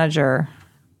to a manager,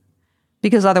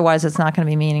 because otherwise it's not going to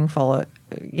be meaningful, as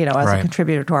Right. a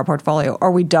contributor to our portfolio,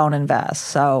 or we don't invest.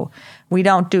 So we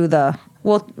don't do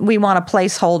we want a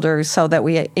placeholder so that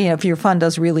if your fund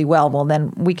does really well,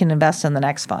 then we can invest in the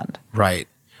next fund. Right.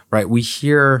 Right. We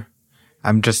hear,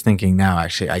 I'm just thinking now,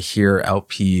 actually, I hear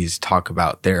LPs talk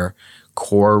about their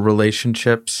core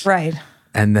relationships. Right.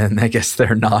 And then I guess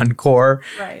they're non-core.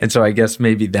 Right. And so I guess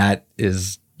maybe that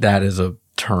is a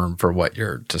term for what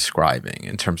you're describing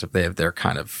in terms of they have their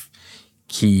kind of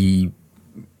key,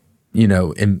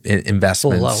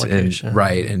 investments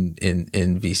in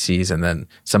VCs, and then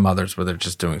some others where they're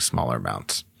just doing smaller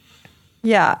amounts.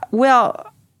 Yeah.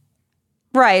 Well,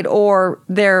 right. Or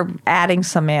they're adding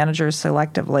some managers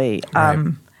selectively.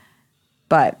 Right.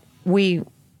 But we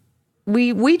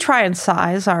try and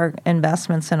size our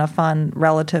investments in a fund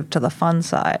relative to the fund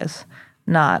size,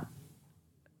 not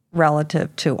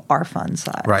relative to our fund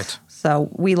size. Right. So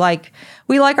we like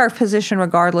our position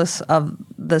regardless of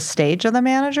the stage of the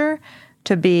manager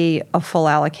to be a full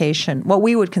allocation, what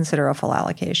we would consider a full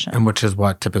allocation. And which is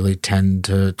what, typically 10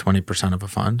 to 20% of a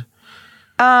fund?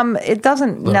 It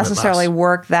doesn't necessarily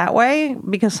work that way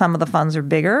because some of the funds are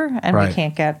bigger and Right. we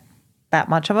can't get that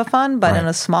much of a fund. But in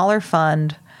a smaller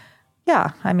fund,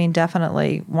 yeah, I mean,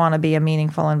 definitely want to be a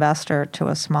meaningful investor to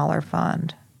a smaller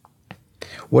fund.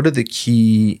 What are the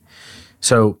key,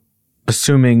 so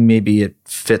assuming maybe it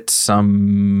fits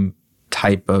some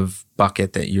type of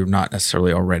bucket that you're not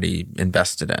necessarily already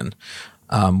invested in,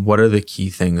 what are the key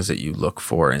things that you look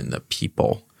for in the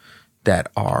people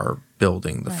that are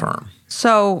building the firm?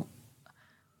 So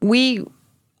we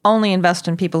only invest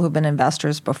in people who've been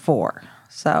investors before.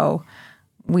 So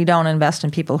we don't invest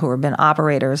in people who have been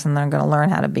operators and they're going to learn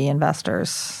how to be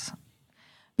investors.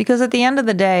 Because at the end of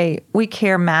the day, we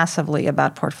care massively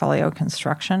about portfolio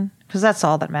construction because that's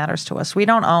all that matters to us. We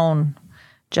don't own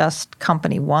just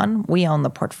company one, we own the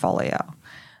portfolio.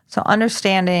 So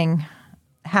understanding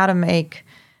how to make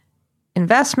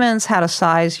investments, how to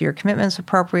size your commitments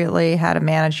appropriately, how to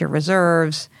manage your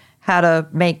reserves, how to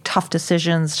make tough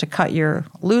decisions to cut your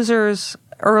losers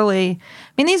early.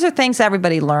 I mean, these are things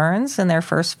everybody learns in their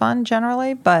first fund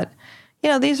generally, but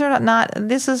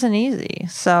this isn't easy.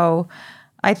 So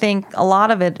I think a lot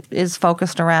of it is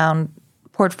focused around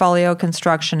portfolio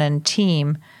construction and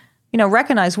team.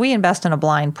 Recognize we invest in a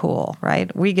blind pool,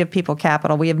 right? We give people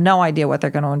capital. We have no idea what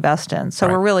they're going to invest in. So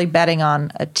we're really betting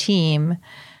on a team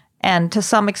and to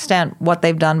some extent what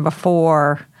they've done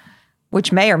before,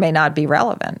 which may or may not be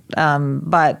relevant.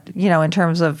 But, in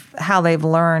terms of how they've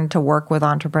learned to work with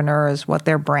entrepreneurs, what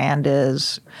their brand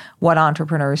is, what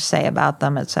entrepreneurs say about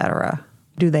them, et cetera.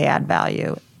 Do they add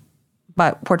value?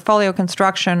 But portfolio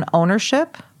construction,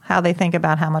 ownership, how they think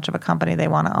about how much of a company they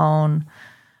want to own,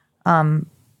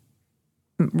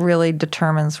 really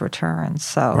determines returns.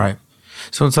 So Right.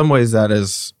 So in some ways that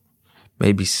is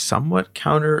maybe somewhat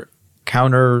counter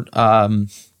to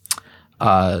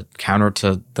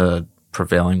the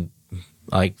prevailing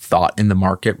thought in the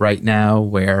market right now,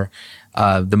 where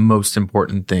the most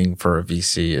important thing for a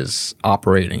VC is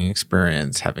operating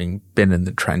experience, having been in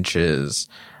the trenches.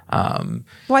 Well,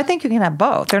 I think you can have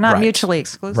both. They're not mutually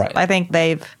exclusive. Right. I think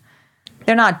they're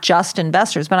not just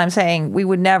investors, but I'm saying we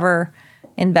would never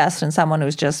invest in someone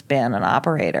who's just been an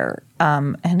operator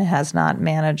and has not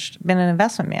been an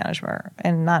investment manager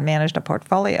and not managed a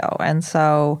portfolio. And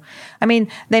so, I mean,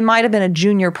 they might have been a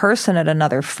junior person at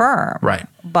another firm, Right.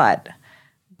 But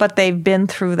they've been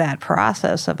through that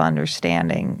process of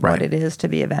understanding what it is to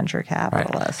be a venture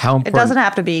capitalist. How It important- doesn't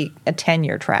have to be a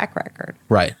 10-year track record.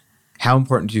 Right. How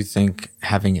important do you think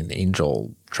having an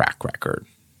angel track record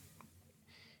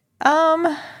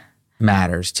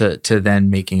matters to then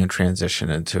making a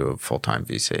transition into a full-time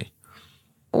VC?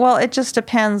 Well, it just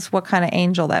depends what kind of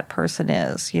angel that person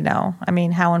is, I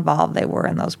mean, how involved they were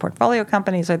in those portfolio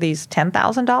companies. Are these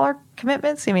 $10,000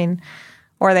 commitments? I mean,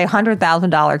 or are they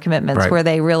 $100,000 commitments where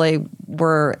they really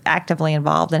were actively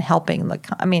involved in helping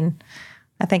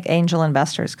I think angel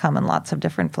investors come in lots of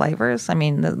different flavors. I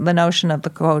mean, the notion of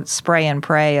the quote spray and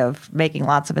pray of making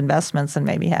lots of investments and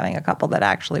maybe having a couple that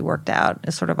actually worked out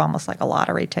is sort of almost like a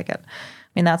lottery ticket. I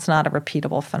mean, that's not a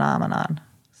repeatable phenomenon.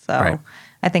 So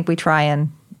I think we try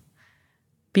and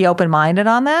be open-minded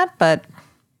on that, but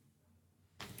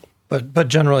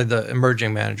generally the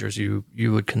emerging managers you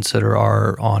would consider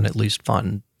are on at least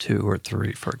fund 2 or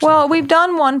 3, for example. Well, we've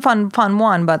done one fund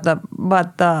 1, but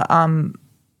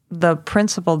the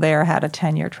principal there had a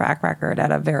 10-year track record at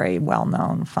a very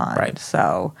well-known fund. Right.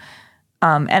 So,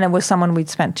 and it was someone we'd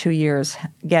spent 2 years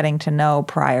getting to know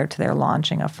prior to their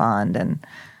launching a fund. And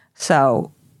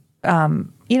so,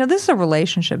 this is a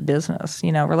relationship business.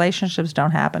 Relationships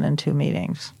don't happen in 2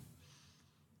 meetings.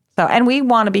 So, and we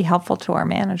want to be helpful to our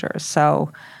managers.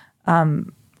 So,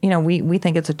 we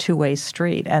think it's a two-way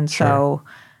street. And so,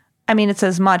 I mean, it's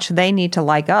as much they need to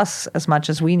like us as much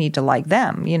as we need to like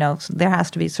them. So there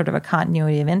has to be sort of a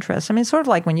continuity of interest. I mean, sort of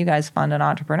like when you guys fund an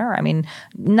entrepreneur. I mean,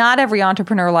 not every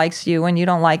entrepreneur likes you, and you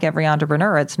don't like every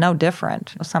entrepreneur. It's no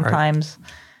different. Sometimes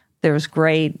there's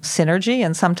great synergy,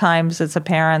 and sometimes it's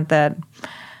apparent that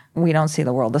we don't see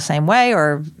the world the same way,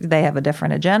 or they have a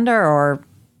different agenda, or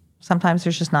sometimes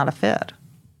there's just not a fit.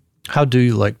 How do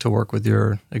you like to work with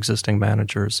your existing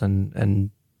managers and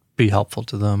be helpful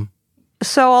to them?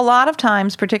 So a lot of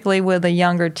times, particularly with the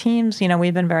younger teams,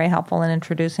 we've been very helpful in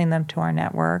introducing them to our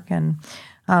network, and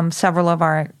several of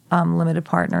our limited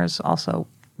partners also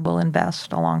will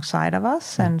invest alongside of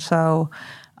us. And so,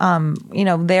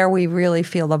 there we really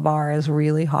feel the bar is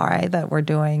really high that we're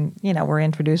doing, we're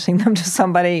introducing them to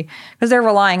somebody because they're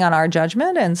relying on our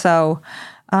judgment. And so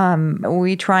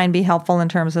we try and be helpful in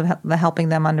terms of helping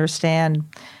them understand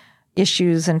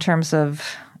issues in terms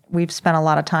of, we've spent a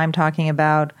lot of time talking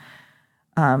about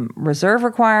reserve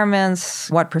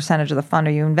requirements, what percentage of the fund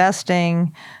are you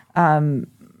investing,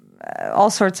 all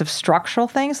sorts of structural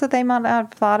things that they might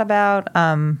have thought about.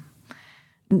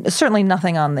 Certainly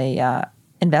nothing on the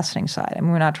investing side. I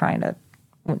mean, we're not trying to,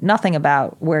 nothing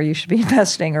about where you should be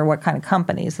investing or what kind of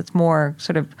companies. It's more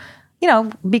sort of,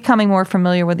 becoming more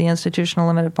familiar with the institutional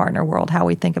limited partner world, how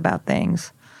we think about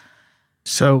things.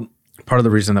 So part of the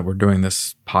reason that we're doing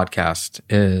this podcast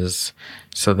is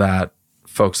so that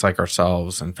folks like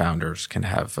ourselves and founders can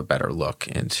have a better look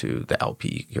into the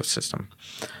LP ecosystem.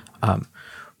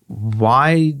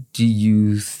 Why do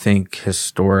you think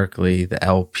historically the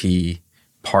LP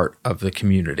part of the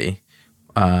community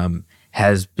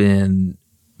has been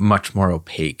much more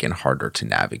opaque and harder to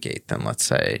navigate than, let's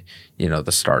say,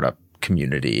 the startup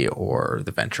community or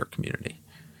the venture community?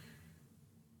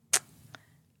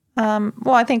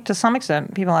 Well, I think to some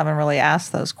extent people haven't really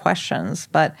asked those questions,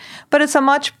 but it's a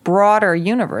much broader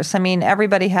universe. I mean,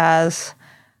 everybody has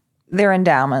their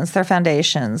endowments, their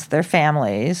foundations, their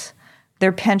families,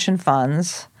 their pension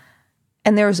funds,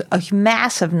 and there's a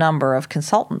massive number of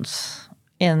consultants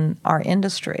in our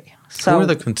industry. So, who are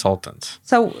the consultants?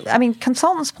 So, I mean,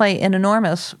 consultants play an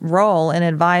enormous role in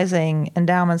advising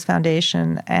endowments,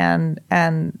 foundation, and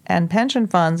pension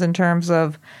funds in terms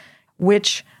of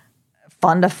which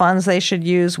fund of funds they should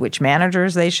use, which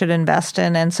managers they should invest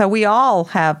in. And so we all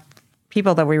have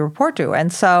people that we report to.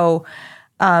 And so...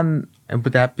 and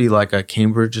would that be like a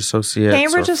Cambridge Associates?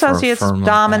 Cambridge Associates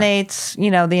dominates,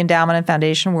 the endowment and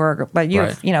foundation work. But you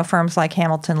have, firms like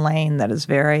Hamilton Lane that is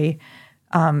very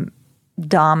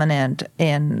dominant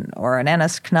in, or an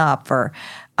Ennis Knupp, or,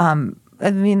 and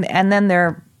then there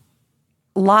are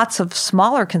lots of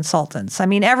smaller consultants. I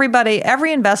mean,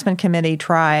 every investment committee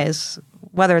tries,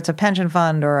 whether it's a pension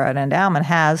fund or an endowment,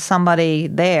 has somebody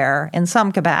there in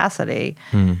some capacity,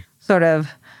 sort of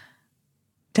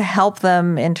to help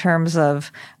them in terms of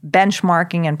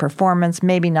benchmarking and performance,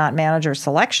 maybe not manager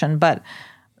selection, but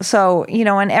so,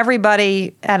 and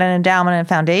everybody at an endowment and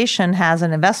foundation has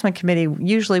an investment committee,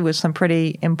 usually with some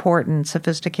pretty important,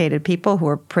 sophisticated people who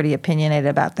are pretty opinionated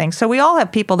about things. So we all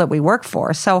have people that we work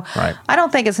for. So I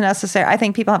don't think it's necessary. I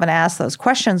think people haven't asked those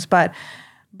questions, but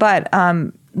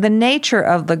the nature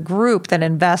of the group that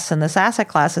invests in this asset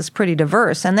class is pretty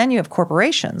diverse. And then you have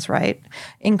corporations, right?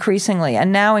 Increasingly.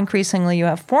 And now increasingly you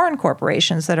have foreign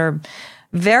corporations that are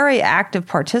very active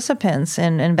participants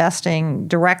in investing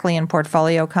directly in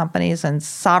portfolio companies, and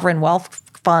sovereign wealth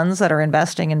funds that are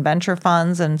investing in venture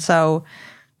funds. And so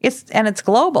it's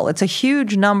global. It's a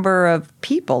huge number of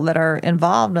people that are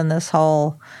involved in this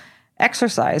whole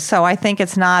exercise. So I think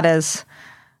it's not as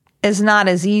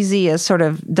easy as sort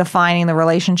of defining the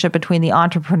relationship between the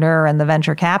entrepreneur and the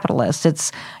venture capitalist.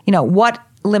 It's, what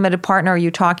limited partner are you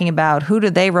talking about? Who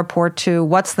do they report to?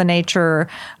 What's the nature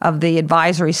of the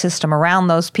advisory system around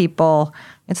those people?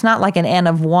 It's not like an N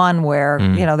of one where,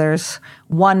 there's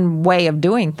one way of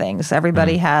doing things.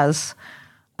 Everybody has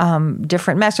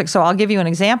different metrics. So I'll give you an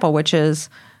example, which is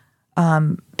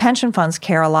pension funds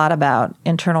care a lot about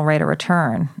internal rate of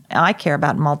return. I care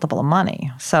about multiple of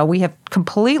money. So we have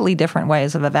completely different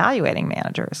ways of evaluating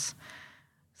managers.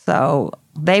 So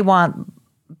they want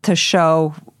to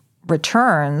show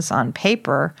returns on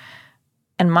paper,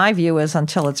 and my view is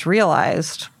until it's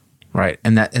realized. Right.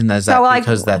 And is that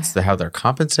because that's how they're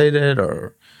compensated,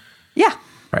 or? Yeah.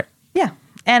 Right. Yeah.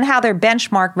 And how they're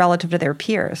benchmarked relative to their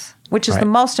peers, which is the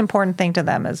most important thing to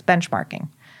them, is benchmarking.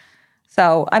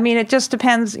 So, I mean, it just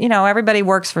depends. Everybody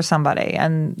works for somebody,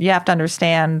 and you have to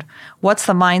understand what's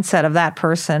the mindset of that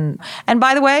person. And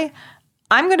by the way,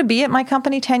 I'm going to be at my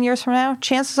company 10 years from now.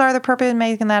 Chances are the person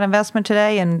making that investment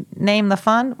today and name the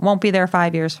fund won't be there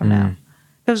 5 years from now,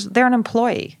 because they're an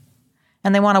employee.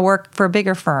 and they want to work for a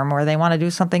bigger firm, or they want to do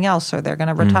something else, or they're going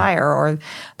to retire, or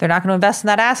they're not going to invest in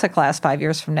that asset class 5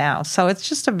 years from now. So it's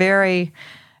just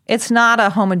it's not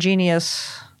a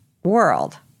homogeneous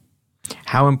world.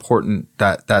 How important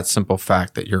that simple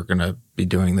fact that you're going to be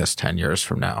doing this 10 years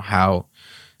from now,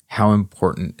 how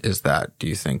important is that, do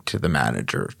you think, to the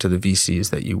manager, to the VCs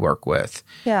that you work with?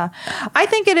 Yeah, I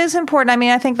think it is important. I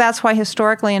mean, I think that's why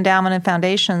historically endowment and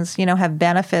foundations, have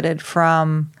benefited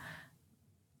from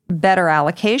better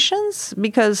allocations,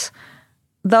 because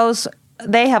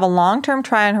they have a long-term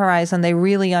time horizon. They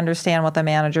really understand what the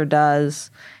manager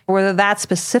does. Whether that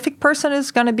specific person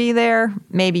is going to be there,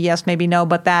 maybe yes, maybe no,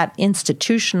 but that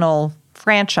institutional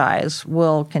franchise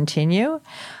will continue.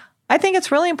 I think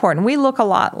it's really important. We look a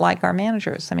lot like our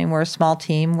managers. I mean, we're a small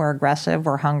team. We're aggressive.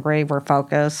 We're hungry. We're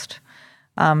focused.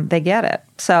 They get it.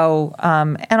 So,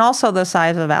 and also the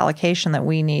size of allocation that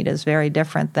we need is very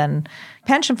different than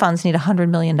pension funds need $100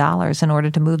 million in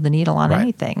order to move the needle on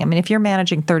anything. I mean, if you're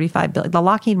managing $35 billion, the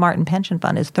Lockheed Martin pension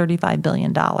fund is $35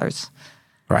 billion.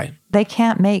 Right. They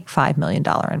can't make $5 million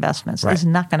investments. Right. It's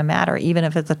not going to matter, even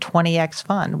if it's a 20x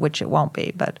fund, which it won't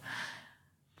be. But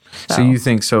so you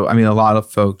think so? I mean, a lot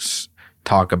of folks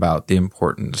talk about the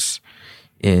importance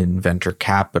in venture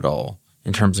capital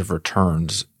in terms of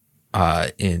returns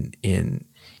in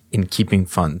keeping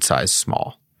fund size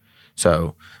small.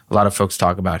 So a lot of folks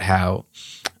talk about how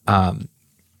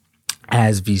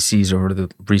as VCs over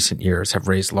the recent years have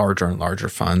raised larger and larger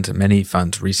funds, and many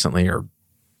funds recently are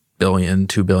billion,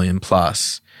 2 billion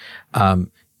plus,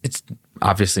 it's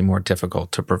obviously more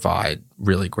difficult to provide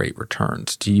really great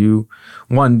returns. Do you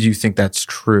think that's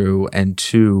true? And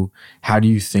two, how do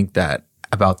you think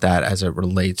about that as it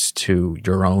relates to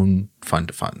your own fund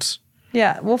to funds?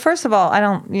 Yeah. Well, first of all,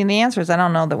 the answer is I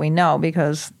don't know that we know,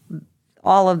 because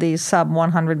all of these sub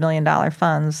 $100 million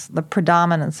funds, the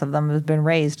predominance of them has been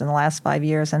raised in the last 5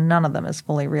 years, and none of them is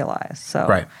fully realized.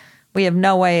 So we have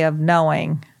no way of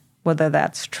knowing whether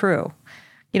that's true.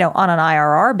 On an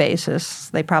IRR basis,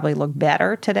 they probably look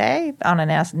better today on a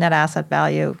net asset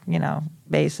value,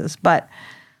 basis. But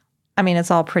I mean,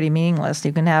 it's all pretty meaningless.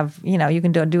 You can have, you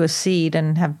can do a seed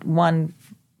and have one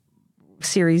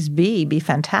Series B be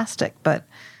fantastic. But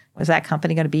is that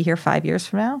company going to be here 5 years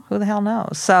from now? Who the hell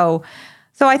knows? So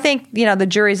I think, the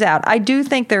jury's out. I do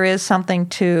think there is something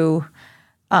to,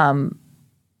 I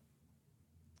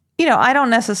don't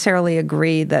necessarily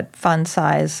agree that fund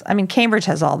size, I mean, Cambridge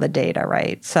has all the data,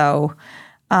 right? So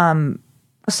some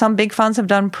big funds have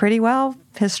done pretty well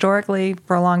historically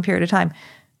for a long period of time.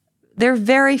 There are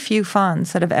very few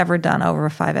funds that have ever done over a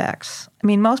 5X. I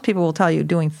mean, most people will tell you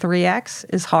doing 3X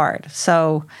is hard.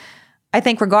 So I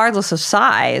think regardless of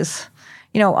size,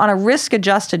 on a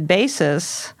risk-adjusted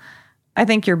basis, I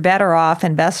think you're better off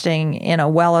investing in a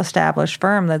well-established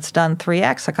firm that's done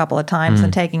 3X a couple of times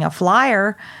than taking a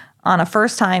flyer on a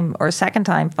first-time or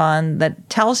second-time fund that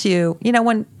tells you,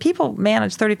 when people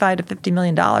manage $35 to $50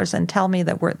 million and tell me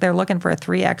that they're looking for a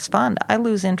 3X fund, I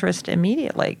lose interest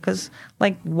immediately, because,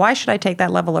 why should I take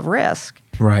that level of risk?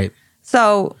 Right.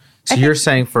 So you're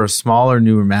saying for a smaller,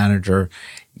 newer manager,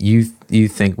 you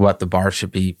think the bar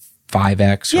should be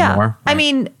 5X or more? Right. I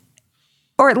mean,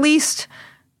 or at least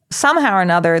somehow or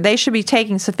another, they should be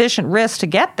taking sufficient risk to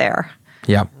get there.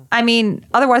 Yeah. I mean,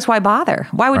 otherwise, why bother?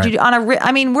 Why would you?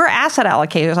 We're asset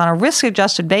allocators on a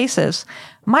risk-adjusted basis.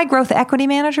 My growth equity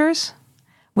managers,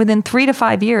 within 3 to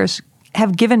 5 years,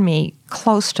 have given me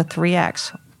close to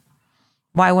 3X.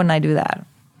 Why wouldn't I do that?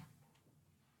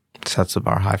 Sets the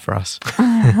bar high for us.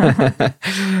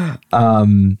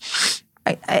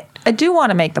 I do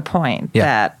want to make the point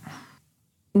that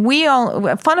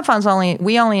fund of funds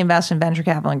we only invest in venture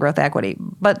capital and growth equity,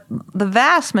 but the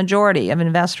vast majority of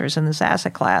investors in this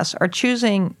asset class are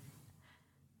choosing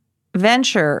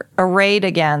venture arrayed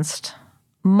against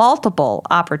multiple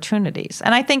opportunities.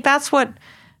 And I think that's what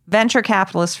venture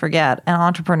capitalists forget and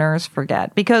entrepreneurs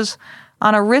forget, because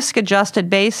on a risk-adjusted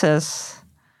basis,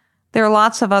 there are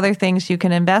lots of other things you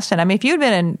can invest in. I mean, if you'd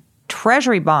been in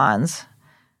treasury bonds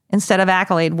instead of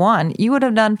Accolade One, you would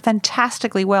have done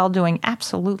fantastically well doing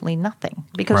absolutely nothing,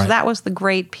 because that was the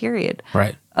great period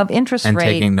of interest rate. And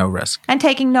taking no risk. And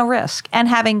taking no risk and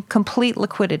having complete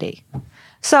liquidity.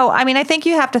 So, I mean, I think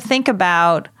you have to think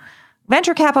about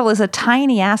venture capital is a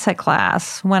tiny asset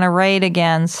class when arrayed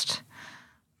against,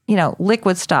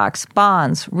 liquid stocks,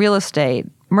 bonds, real estate,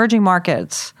 emerging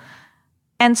markets.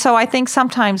 And so I think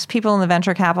sometimes people in the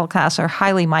venture capital class are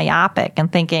highly myopic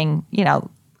and thinking,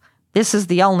 this is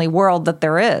the only world that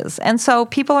there is. And so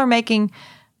people are making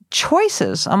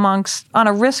choices on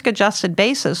a risk-adjusted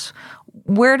basis.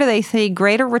 Where do they see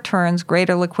greater returns,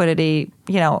 greater liquidity,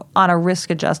 on a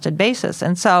risk-adjusted basis?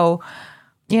 And so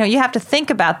you have to think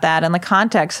about that in the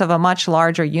context of a much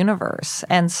larger universe.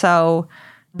 And so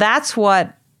that's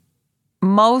what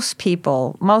most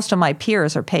of my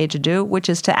peers are paid to do, which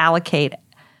is to allocate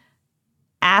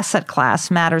asset class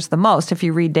matters the most. If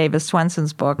you read David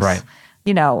Swenson's books, right,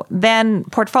 then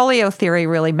portfolio theory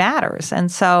really matters.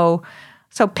 And so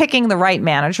picking the right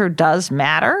manager does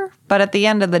matter. But at the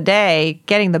end of the day,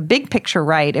 getting the big picture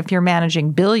right, if you're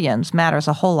managing billions, matters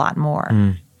a whole lot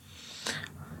more.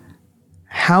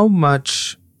 How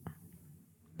much,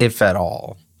 if at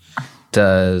all,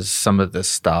 does some of this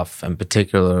stuff, and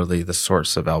particularly the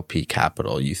source of LP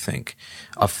capital, you think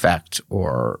affect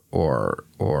or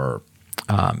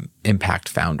impact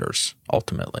founders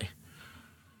ultimately?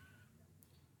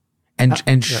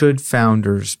 And should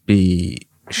founders be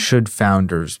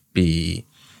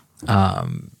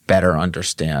better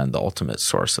understand the ultimate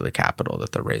source of the capital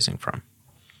that they're raising from?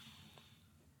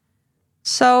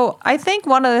 So I think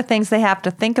one of the things they have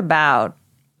to think about,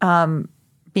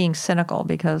 being cynical,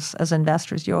 because as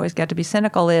investors you always get to be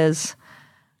cynical, is,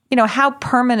 how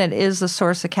permanent is the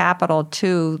source of capital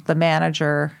to the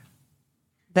manager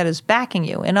that is backing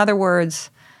you? In other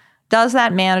words, does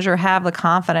that manager have the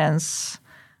confidence,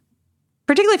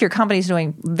 particularly if your company's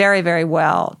doing very, very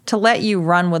well, to let you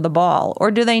run with the ball?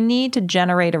 Or do they need to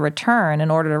generate a return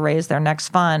in order to raise their next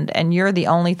fund, and you're the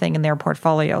only thing in their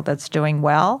portfolio that's doing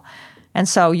well? And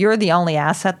so you're the only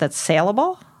asset that's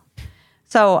saleable?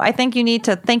 So I think you need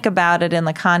to think about it in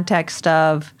the context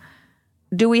of,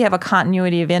 do we have a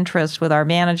continuity of interest with our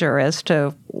manager as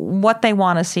to what they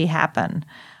want to see happen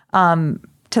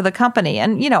to the company?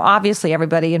 And, obviously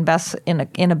everybody invests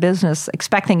in a business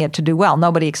expecting it to do well.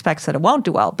 Nobody expects that it won't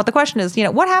do well. But the question is,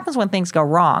 what happens when things go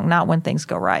wrong, not when things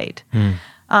go right?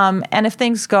 And if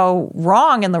things go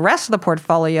wrong in the rest of the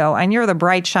portfolio and you're the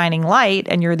bright shining light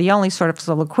and you're the only sort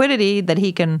of liquidity that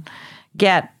he can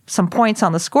get some points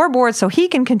on the scoreboard so he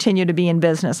can continue to be in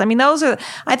business. I mean, those are,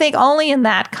 I think, only in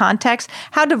that context.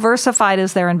 How diversified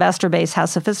is their investor base? How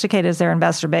sophisticated is their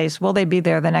investor base? Will they be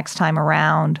there the next time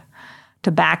around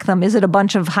to back them? Is it a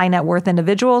bunch of high net worth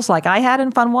individuals like I had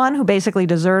in Fund 1 who basically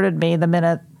deserted me the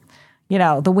minute,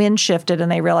 the wind shifted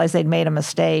and they realized they'd made a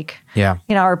mistake? Yeah.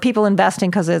 Are people investing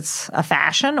because it's a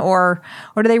fashion, or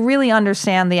do they really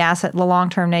understand the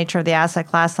long-term nature of the asset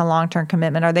class, the long-term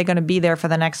commitment? Are they going to be there for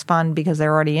the next fund because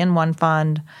they're already in one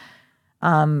fund?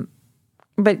 But,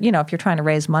 if you're trying to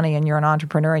raise money and you're an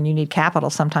entrepreneur and you need capital,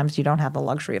 sometimes you don't have the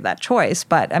luxury of that choice.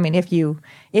 But, I mean, if you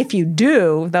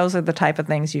do, those are the type of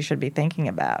things you should be thinking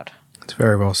about. It's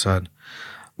very well said.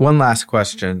 One last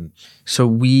question. So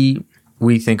we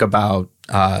think about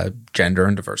gender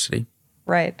and diversity.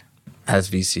 Right. As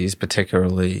VCs,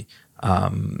 particularly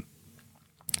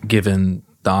given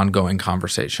the ongoing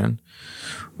conversation.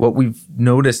 What we've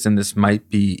noticed, and this might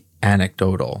be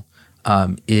anecdotal,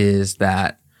 is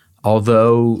that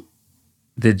although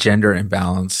the gender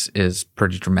imbalance is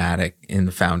pretty dramatic in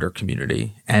the founder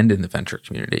community and in the venture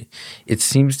community, it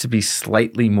seems to be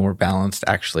slightly more balanced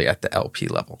actually at the LP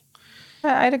level.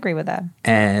 I'd agree with that.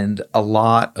 And a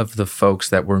lot of the folks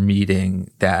that we're meeting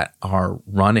that are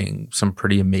running some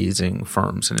pretty amazing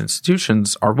firms and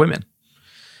institutions are women.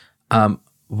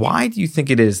 Why do you think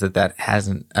it is that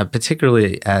hasn't,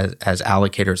 particularly as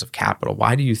allocators of capital,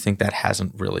 why do you think that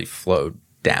hasn't really flowed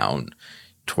down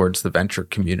towards the venture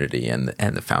community and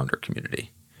the founder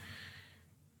community?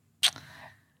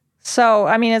 So,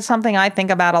 I mean, it's something I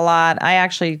think about a lot. I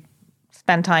actually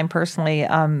spend time personally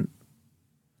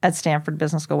at Stanford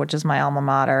Business School, which is my alma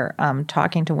mater,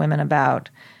 talking to women about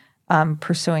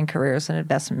pursuing careers in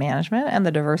investment management and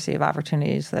the diversity of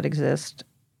opportunities that exist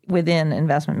within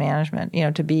investment management,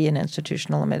 to be an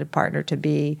institutional limited partner, to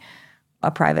be a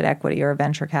private equity or a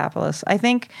venture capitalist. I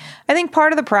think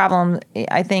part of the problem,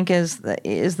 is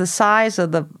the size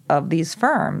of these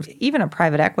firms. Even a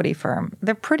private equity firm,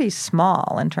 they're pretty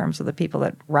small in terms of the people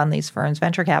that run these firms.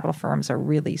 Venture capital firms are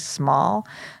really small.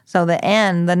 So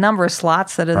the number of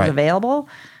slots that is available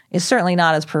is certainly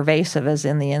not as pervasive as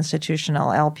in the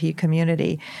institutional LP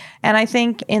community. And I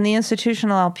think in the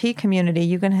institutional LP community,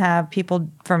 you can have people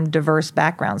from diverse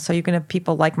backgrounds. So you can have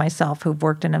people like myself who've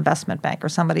worked in investment bank, or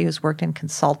somebody who's worked in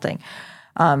consulting,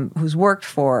 who's worked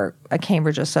for a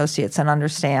Cambridge Associates and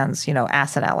understands,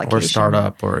 asset allocation. Or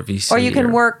startup or a VC. Or you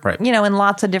can work, in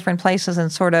lots of different places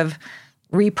and sort of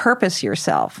repurpose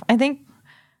yourself. I think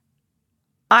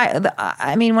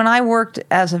I mean, when I worked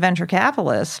as a venture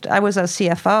capitalist, I was a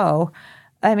CFO.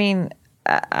 I mean,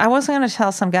 I wasn't going to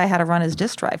tell some guy how to run his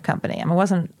disk drive company. I mean,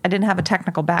 I didn't have a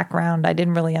technical background. I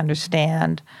didn't really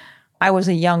understand. I was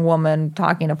a young woman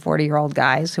talking to 40-year-old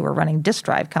guys who were running disk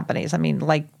drive companies. I mean,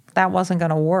 that wasn't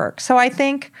going to work. So I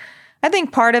think I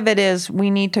think part of it is we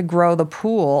need to grow the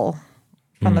pool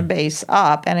from the base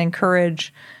up and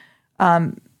encourage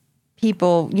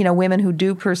people, women who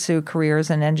do pursue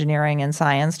careers in engineering and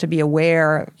science to be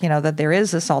aware, that there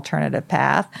is this alternative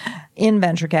path in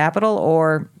venture capital,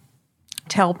 or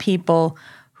tell people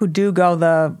who do go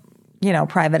the,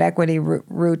 private equity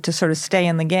route to sort of stay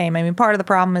in the game. I mean, part of the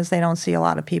problem is they don't see a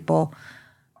lot of people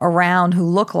around who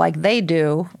look like they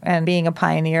do, and being a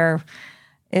pioneer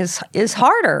is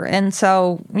harder. And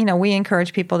so, we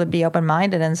encourage people to be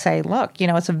open-minded and say, look,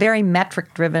 it's a very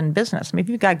metric-driven business. I mean, if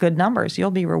you've got good numbers,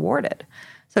 you'll be rewarded.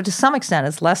 So to some extent,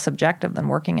 it's less subjective than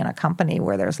working in a company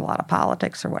where there's a lot of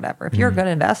politics or whatever. If you're a good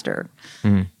investor,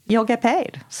 you'll get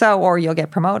paid. Or you'll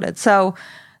get promoted. So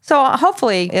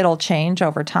hopefully it'll change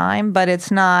over time, but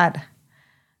it's not,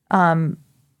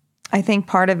 I think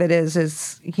part of it is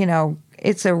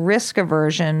it's a risk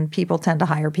aversion. People tend to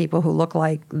hire people who look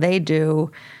like they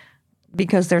do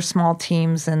because they're small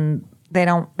teams and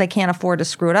they can't afford to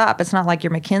screw it up. It's not like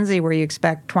you're McKinsey where you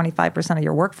expect 25% of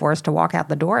your workforce to walk out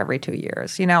the door every 2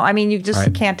 years. You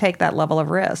just can't take that level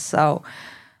of risk. So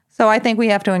I think we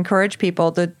have to encourage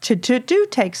people to do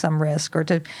take some risk, or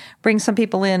to bring some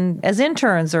people in as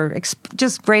interns, or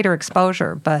just greater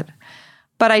exposure. But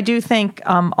I do think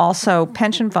also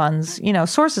pension funds,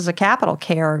 sources of capital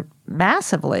care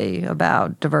massively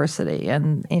about diversity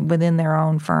and within their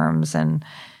own firms, and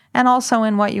also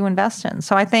in what you invest in.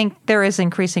 So I think there is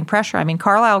increasing pressure. I mean,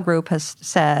 Carlyle Group has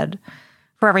said,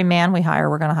 for every man we hire,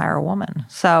 we're going to hire a woman.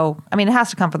 So, I mean, it has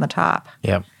to come from the top.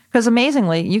 Yeah. Because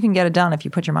amazingly, you can get it done if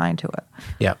you put your mind to it.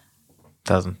 Yeah.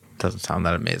 Doesn't sound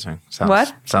that amazing.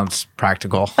 Sounds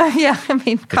practical. Yeah, I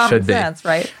mean, common sense,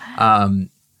 right?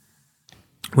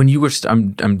 When you were,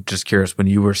 I'm just curious, when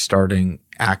you were starting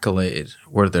Accolade,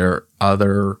 were there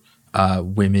other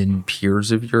women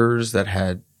peers of yours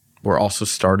that were also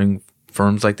starting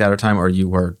firms like that at a time, or you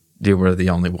were the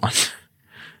only one?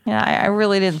 Yeah, I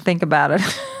really didn't think about it,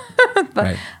 but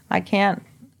right. I can't.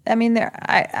 I mean,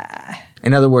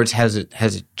 in other words, has it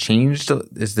changed?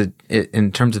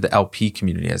 In terms of the LP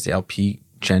community, has the LP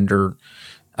gender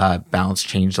balance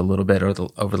changed a little bit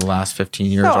over the last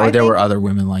 15 years? Or there were other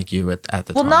women like you at the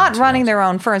time? Well, not running their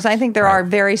own firms. I think there are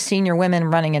very senior women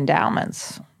running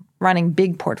endowments, running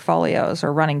big portfolios,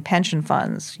 or running pension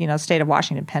funds, state of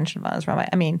Washington pension funds.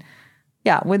 I mean,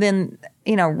 yeah, within,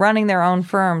 running their own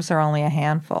firms, there are only a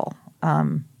handful.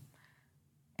 And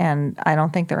I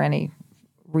don't think there are any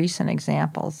recent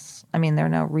examples. I mean, there are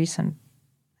no recent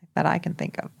that I can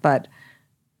think of. But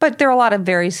there are a lot of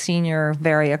very senior,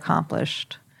 very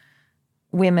accomplished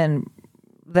women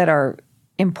that are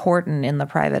important in the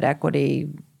private equity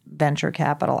venture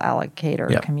capital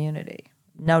allocator community.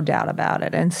 No doubt about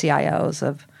it. And CIOs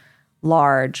of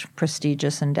large,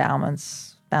 prestigious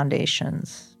endowments,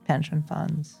 foundations, pension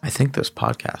funds. I think this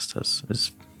podcast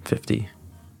is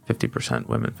 50%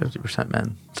 women, 50%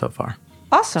 men so far.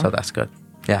 Awesome. So that's good.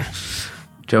 Yeah.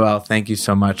 Joelle, thank you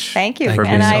so much. Thank you. For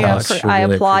and I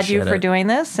really applaud you for doing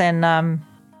this. And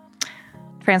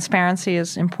transparency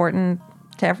is important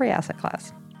to every asset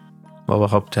class. Well, we'll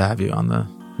hope to have you on the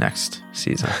next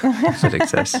season if it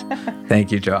exists.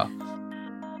 Thank you, Joelle.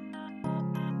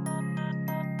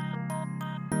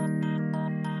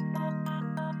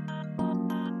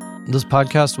 This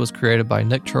podcast was created by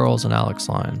Nick Charles and Alex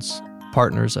Lyons,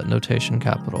 partners at Notation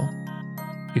Capital.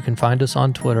 You can find us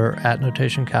on Twitter at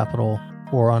Notation Capital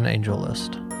or on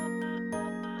AngelList.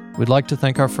 We'd like to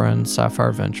thank our friends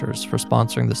Sapphire Ventures for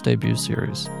sponsoring this debut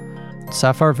series.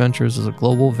 Sapphire Ventures is a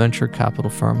global venture capital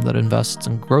firm that invests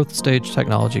in growth stage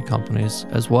technology companies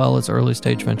as well as early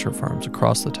stage venture firms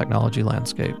across the technology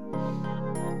landscape.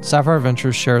 Sapphire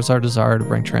Ventures shares our desire to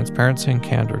bring transparency and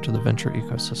candor to the venture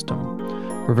ecosystem.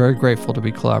 We're very grateful to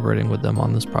be collaborating with them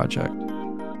on this project.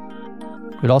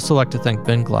 We'd also like to thank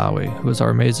Ben Glowy, who is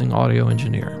our amazing audio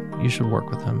engineer. You should work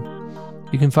with him.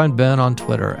 You can find Ben on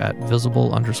Twitter at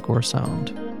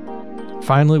visible_sound.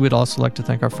 Finally, we'd also like to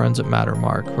thank our friends at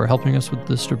Mattermark, who are helping us with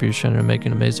distribution and make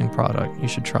an amazing product. You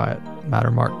should try it.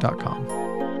 Mattermark.com.